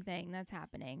exciting thing that's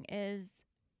happening is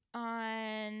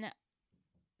on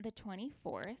the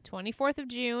 24th, 24th of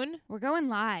June, we're going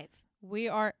live. we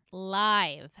are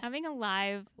live. Having a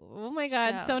live. Oh my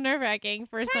God, So- so nerve-wracking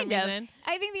for some Kind of. reason.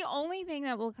 I think the only thing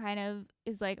that will kind of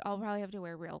is like I'll probably have to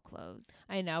wear real clothes.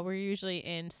 I know, we're usually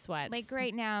in sweats. Like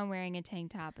right now, I'm wearing a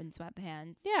tank top and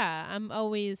sweatpants. Yeah, I'm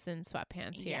always in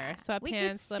sweatpants here. Yeah. Sweatpants, We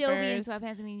could slippers. still be in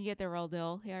sweatpants. I mean, you get the real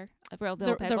deal here, a real deal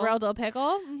the pickle. real dill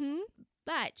pickle. Mm-hmm.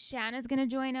 But Shanna's gonna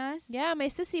join us. Yeah, my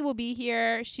sissy will be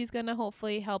here. She's going to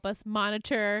hopefully help us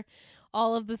monitor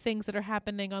all of the things that are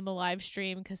happening on the live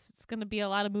stream because it's going to be a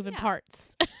lot of moving Yeah.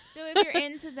 parts. So if you're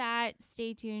into that,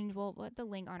 stay tuned. We'll put the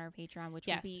link on our Patreon, which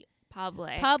will Yes. be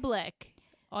public. Public.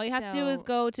 All you have to do is So-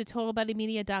 go to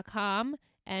totalbuddymedia.com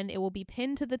and it will be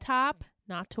pinned to the top.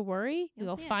 Not to worry. You'll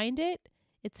You'll see it. find it.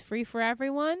 It's free for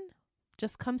everyone.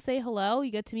 Just come say hello.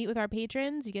 You get to meet with our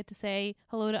patrons. You get to say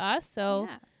hello to us. So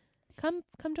Yeah. come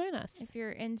join us. If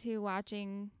you're into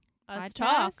watching Us podcasts,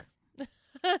 talk.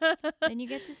 then you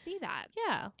get to see that.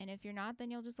 Yeah. And if you're not, then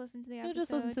you'll just listen to the You'll episode.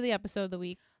 just listen to the episode of the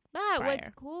week. But what's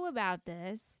prior. cool about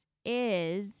this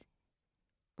is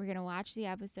we're going to watch the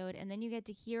episode and then you get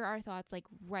to hear our thoughts like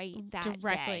right that Directly.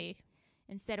 day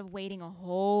instead of waiting a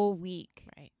whole week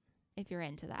Right. if you're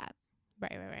into that.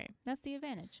 Right. That's the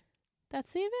advantage.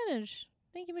 That's the advantage.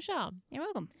 Thank you, Michelle. You're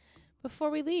welcome. Before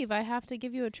we leave, I have to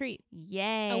give you a treat.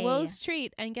 Yay. A Will's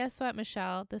treat. And guess what,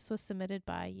 Michelle? This was submitted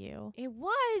by you. It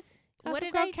was. What Gossip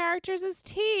did Girl I? characters is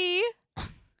tea.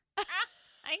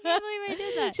 I can't believe I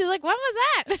did that. She's like, what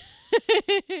was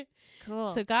that?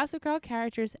 Cool. So Gossip Girl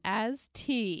characters as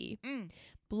tea. Mm.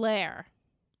 Blair.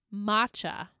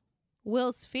 Matcha.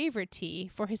 Will's favorite tea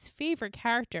for his favorite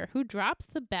character who drops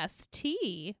the best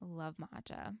tea. Love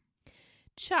matcha.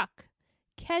 Chuck.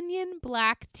 Kenyan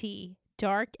black tea.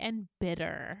 Dark and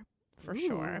bitter. For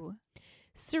sure. Ooh.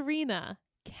 Serena.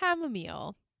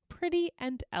 Chamomile. Pretty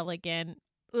and elegant.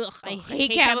 Ugh, I Oh,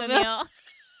 hate chamomile.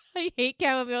 I hate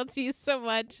chamomile tea so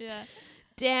much. Yeah.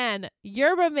 Dan,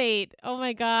 yerba mate. Oh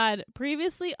my God.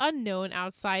 Previously unknown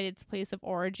outside its place of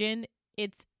origin.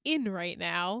 It's in right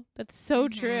now. That's so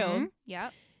true.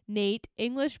 Yep. Nate,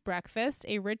 English breakfast,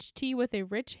 a rich tea with a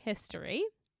rich history.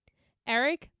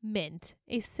 Eric, mint,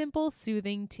 a simple,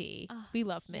 soothing tea. Oh, We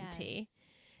love mint tea. yes.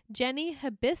 Jenny,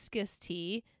 hibiscus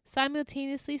tea,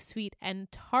 simultaneously sweet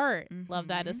and tart. Love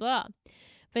that as well.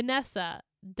 Vanessa,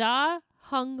 Da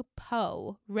Hung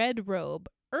Po, red robe,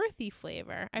 earthy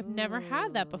flavor. I've never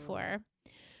had that before.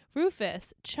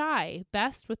 Rufus, chai,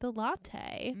 best with a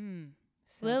latte. Mm.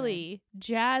 So Lily,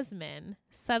 jasmine,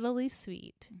 subtly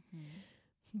sweet. good.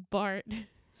 Mhm. Bart,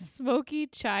 smoky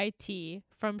chai tea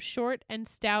from Short and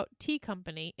Stout Tea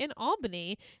Company in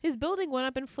Albany. His building went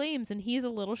up in flames and he's a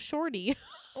little shorty.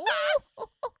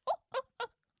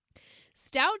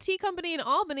 Stout Tea Company in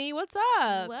Albany, what's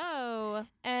up? Whoa.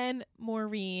 And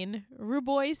Maureen,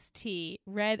 Rubois tea,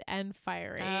 red and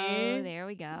fiery. Oh, there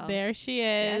we go. There she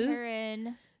Get is. her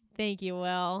in. Thank you,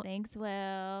 Will. Thanks,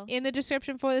 Will. In the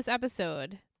description for this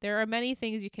episode, there are many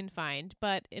things you can find,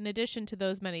 but in addition to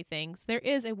those many things, there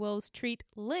is a Will's Treat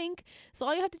link. So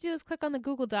all you have to do is click on the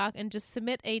Google Doc and just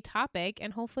submit a topic,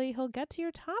 and hopefully he'll get to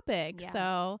your topic. Yeah.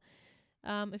 So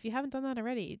If you haven't done that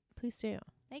already, please do.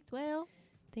 Thanks, Will.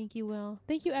 Thank you, Will.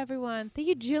 Thank you, everyone. Thank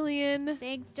you, Jillian.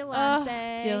 Thanks,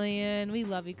 Jelance. Jillian, we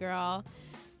love you, girl.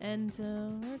 And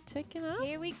we're ticking up.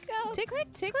 Here we go. Tick,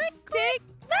 tick, tick, tick.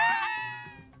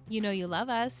 You know you love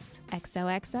us.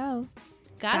 XOXO.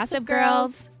 Gossip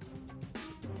Girls.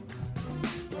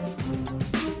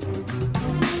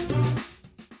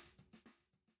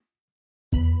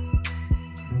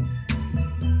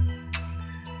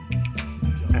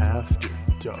 After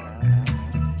Dark.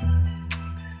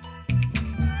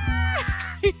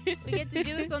 We get to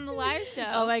do this on the live show.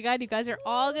 Oh my God, you guys are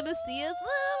all going to see us.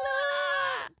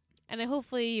 And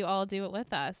hopefully you all do it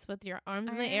with us with your arms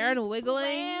in the air and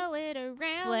wiggling.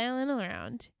 Flailing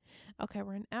around. Okay,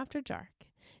 we're in After Dark.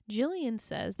 Jillian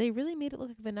says they really made it look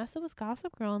like Vanessa was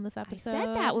Gossip Girl in this episode. I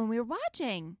said that when we were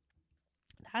watching.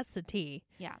 That's the tea.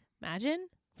 Yeah. Imagine.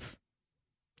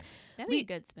 That'd be a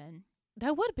good spin.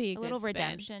 That would be a little good spin.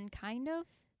 redemption, kind of.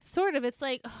 Sort of. It's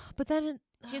like, but then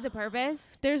she has a purpose.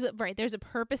 There's a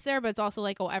purpose there, but it's also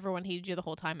like, oh, everyone hated you the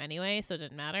whole time anyway, so it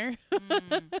didn't matter.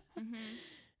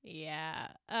 Yeah.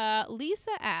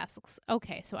 Lisa asks,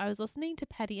 okay, so I was listening to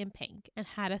Petty and Pink and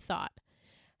had a thought.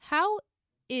 How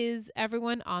is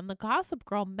everyone on the Gossip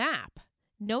Girl map?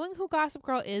 Knowing who Gossip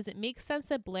Girl is, it makes sense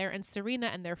that Blair and Serena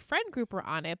and their friend group are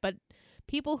on it, but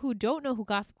people who don't know who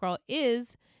Gossip Girl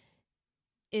is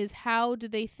how do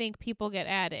they think people get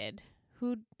added?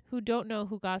 Who don't know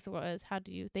who Gossip Girl is, how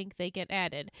do you think they get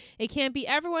added? It can't be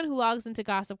everyone who logs into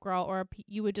Gossip Girl, or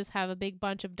you would just have a big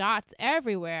bunch of dots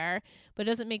everywhere, but it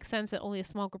doesn't make sense that only a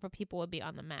small group of people would be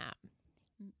on the map.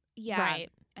 Yeah,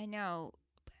 right. I know.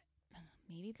 But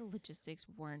maybe the logistics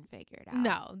weren't figured out.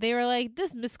 No, they were like,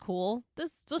 this is cool.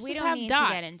 Let's just we don't have need dots.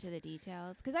 to get into the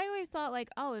details, because I always thought like,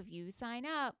 oh, if you sign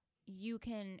up, you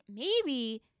can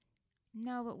maybe.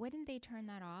 No, but wouldn't they turn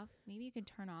that off? Maybe you could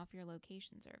turn off your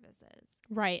location services.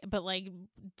 Right, but like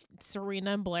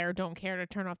Serena and Blair don't care to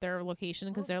turn off their location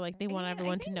because they're like, they want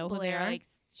everyone to know who they are. Like,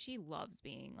 she loves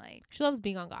being like... She loves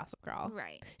being on Gossip Girl.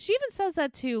 Right. She even says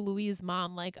that to Louise's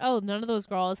mom, like, oh, none of those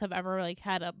girls have ever like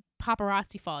had a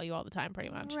paparazzi follow you all the time, pretty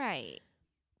much. Right.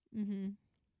 Mm-hmm.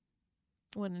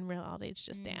 When in reality, it's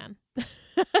just Dan.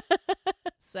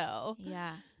 So.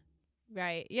 Yeah.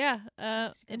 Right. Yeah.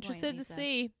 Interested to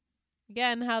see.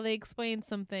 Again, how they explain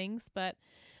some things, but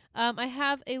I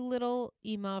have a little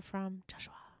email from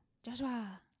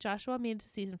Joshua. Joshua made it to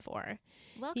season 4.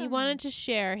 Welcome. He wanted to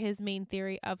share his main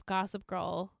theory of Gossip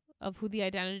Girl, of who the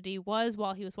identity was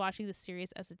while he was watching the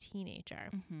series as a teenager.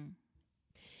 Mm-hmm.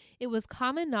 It was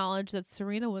common knowledge that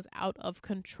Serena was out of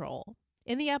control.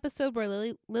 In the episode where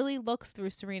Lily looks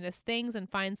through Serena's things and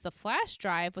finds the flash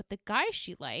drive with the guy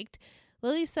she liked,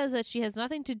 Lily says that she has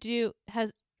nothing to do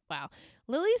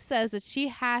Lily says that she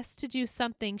has to do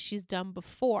something she's done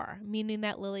before, meaning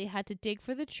that Lily had to dig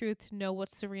for the truth to know what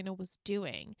Serena was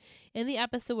doing. In the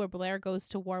episode where Blair goes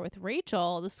to war with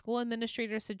Rachel, the school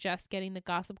administrator suggests getting the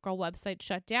Gossip Girl website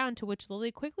shut down, to which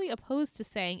Lily quickly opposed to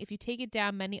saying, if you take it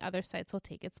down, many other sites will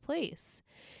take its place.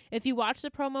 If you watch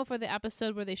the promo for the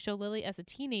episode where they show Lily as a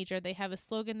teenager, they have a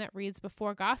slogan that reads,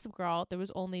 before Gossip Girl, there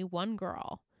was only one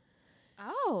girl.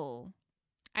 Oh.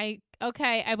 I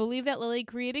believe that Lily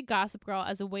created Gossip Girl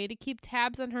as a way to keep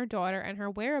tabs on her daughter and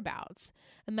her whereabouts.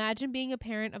 Imagine being a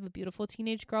parent of a beautiful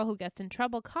teenage girl who gets in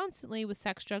trouble constantly with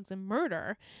sex, drugs, and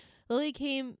murder. Lily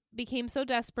became so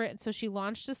desperate, and so she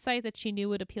launched a site that she knew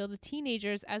would appeal to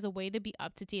teenagers as a way to be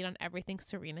up to date on everything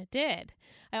Serena did.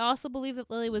 I also believe that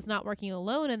Lily was not working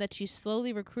alone and that she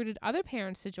slowly recruited other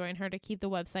parents to join her to keep the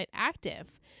website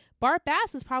active. Bart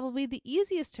Bass is probably the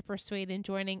easiest to persuade in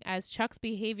joining, as Chuck's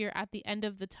behavior at the end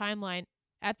of the timeline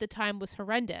at the time was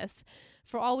horrendous.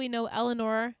 For all we know,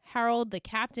 Eleanor, Harold, the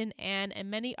captain, Anne, and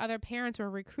many other parents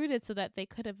were recruited so that they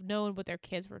could have known what their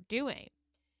kids were doing.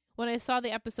 When I saw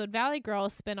the episode Valley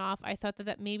Girls spin-off, I thought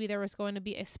that maybe there was going to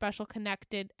be a special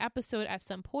connected episode at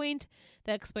some point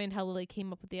that explained how Lily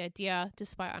came up with the idea to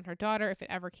spy on her daughter if it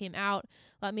ever came out.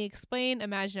 Let me explain.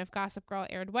 Imagine if Gossip Girl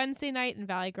aired Wednesday night and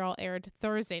Valley Girl aired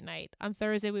Thursday night. On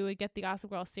Thursday, we would get the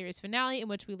Gossip Girl series finale in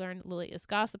which we learn Lily is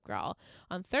Gossip Girl.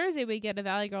 On Thursday, we get a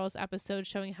Valley Girls episode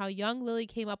showing how young Lily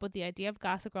came up with the idea of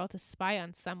Gossip Girl to spy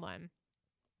on someone.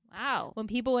 Wow. When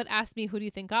people would ask me, who do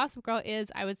you think Gossip Girl is?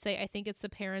 I would say, I think it's the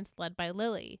parents led by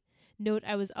Lily. Note,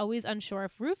 I was always unsure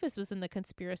if Rufus was in the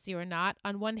conspiracy or not.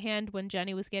 On one hand, when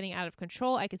Jenny was getting out of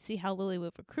control, I could see how Lily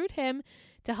would recruit him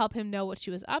to help him know what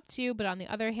she was up to. But on the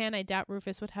other hand, I doubt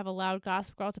Rufus would have allowed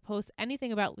Gossip Girl to post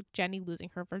anything about Jenny losing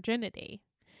her virginity.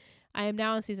 I am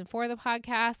now in season 4 of the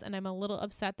podcast, and I'm a little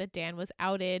upset that Dan was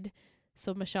outed.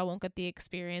 so Michelle won't get the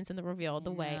experience and the reveal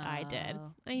the way I did.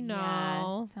 I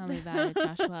know. Yeah, tell me about it,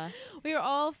 Joshua. We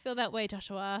all feel that way,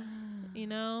 Joshua. You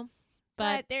know?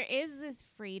 But there is this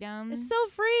freedom. It's so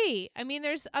free. I mean,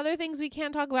 there's other things we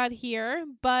can't talk about here,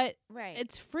 but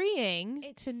it's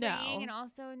freeing to know. And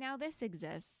also now this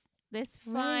exists. This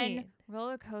fun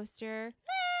roller coaster.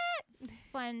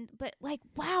 Fun, but like,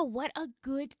 wow, what a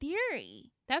good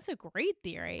theory. That's a great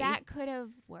theory. That could have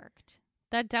worked.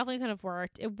 That definitely could have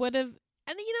worked. It would have.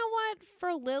 And you know what?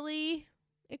 For Lily,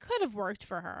 it could have worked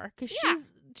for her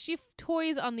because she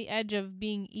toys on the edge of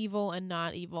being evil and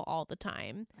not evil all the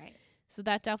time. Right. So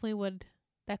that definitely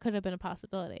that could have been a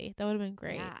possibility. That would have been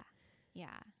great. Yeah.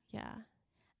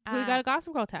 We got a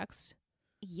Gossip Girl text.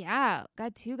 Yeah.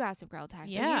 Got 2 Gossip Girl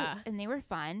texts. Yeah. And they were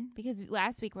fun because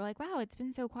last week we're like, wow, it's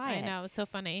been so quiet. I know. It's so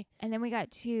funny. And then we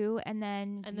got 2 and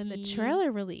then the trailer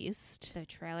released. The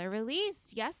trailer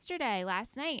released yesterday,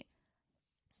 last night.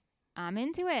 I'm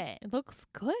into it. It looks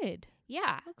good.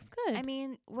 Yeah. Looks good. I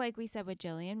mean, like we said with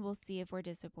Jillian, we'll see if we're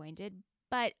disappointed.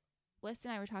 But Liz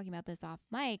and I were talking about this off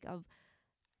mic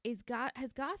has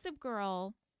Gossip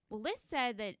Girl, well, Liz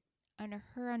said that under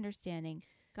her understanding,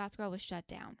 Gossip Girl was shut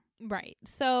down. Right.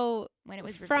 So when it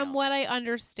was revealed. From what I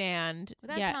understand,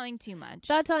 without telling too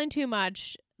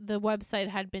much, the website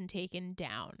had been taken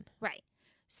down. Right.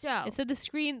 So it said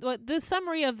the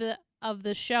summary of the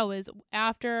show is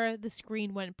after the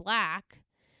screen went black,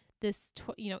 8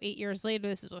 years later,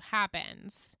 this is what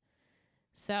happens.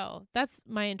 So that's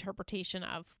my interpretation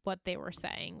of what they were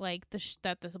saying, like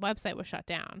that this website was shut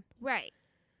down. Right.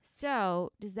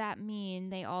 So does that mean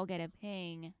they all get a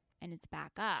ping and it's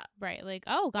back up? Right. Like,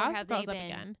 oh, Gossip Girl's up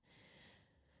again.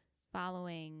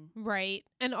 Following. Right.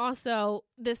 And also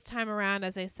this time around,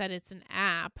 as I said, it's an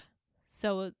app.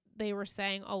 So they were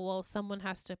saying, oh, well, someone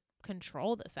has to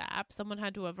control this app. Someone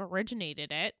had to have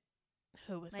originated it.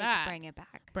 Who was that? Bring it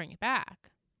back.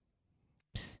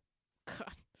 Psst.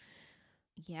 God.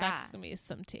 Yeah. That's going to be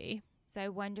some tea. So I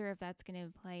wonder if that's going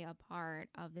to play a part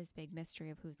of this big mystery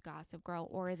of who's Gossip Girl,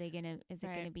 or is it going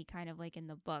to be kind of like in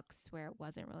the books where it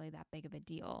wasn't really that big of a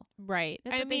deal? Right.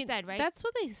 That's what they said, right? That's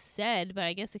what they said, but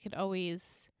I guess it could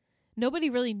always, nobody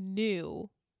really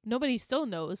knew. Nobody still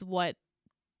knows what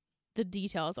the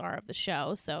details are of the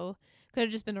show. So could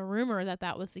have just been a rumor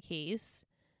that was the case.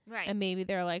 Right. And maybe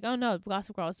they're like, oh no,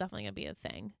 Gossip Girl is definitely going to be a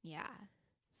thing. Yeah.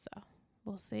 So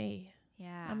we'll see.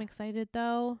 Yeah. I'm excited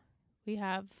though. We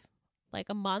have like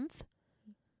a month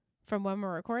from when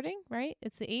we're recording, right?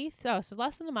 It's the 8th. Oh, so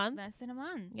less than a month.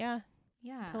 Yeah.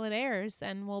 Until it airs,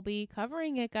 and we'll be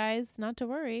covering it, guys. Not to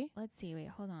worry. Let's see. Wait,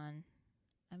 hold on.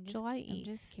 July 8th. I'm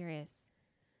just curious.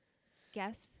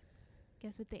 Guess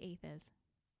what the 8th is.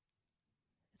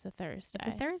 It's a Thursday.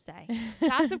 It's a Thursday.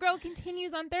 Gossip Girl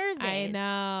continues on Thursdays. I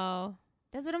know.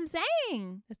 That's what I'm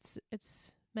saying.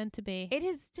 It's meant to be. It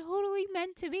is totally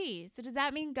meant to be. So does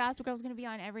that mean Gossip Girl is going to be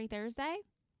on every Thursday?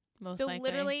 Most so likely.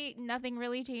 Literally nothing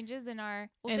really changes in our.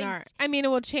 I mean, it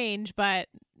will change, but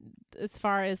as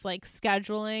far as like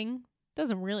scheduling,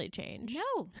 doesn't really change.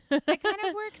 No, it kind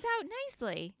of works out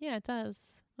nicely. Yeah, it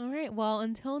does. All right. Well,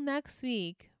 until next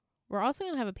week, we're also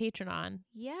going to have a patron on.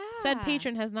 Yeah. Said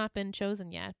patron has not been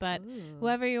chosen yet, but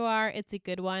whoever you are, it's a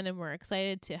good one, and we're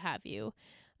excited to have you.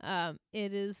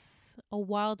 It is a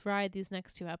wild ride these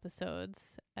next 2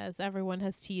 episodes, as everyone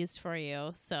has teased for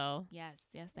you. So yes,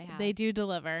 they have. They do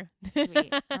deliver.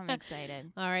 Sweet. I'm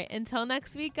excited. All right. Until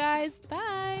next week, guys.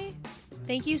 Bye.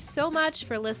 Thank you so much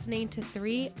for listening to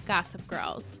 3 Gossip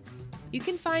Girls. You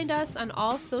can find us on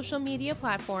all social media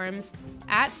platforms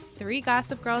at 3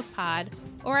 Gossip Girls Pod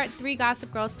or at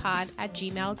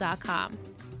 3gossipgirlspod@gmail.com.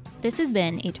 This has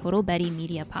been a Total Betty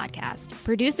Media podcast,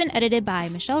 produced and edited by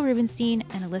Michelle Rubenstein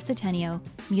and Alyssa Tenio,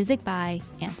 music by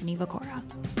Anthony Vicora.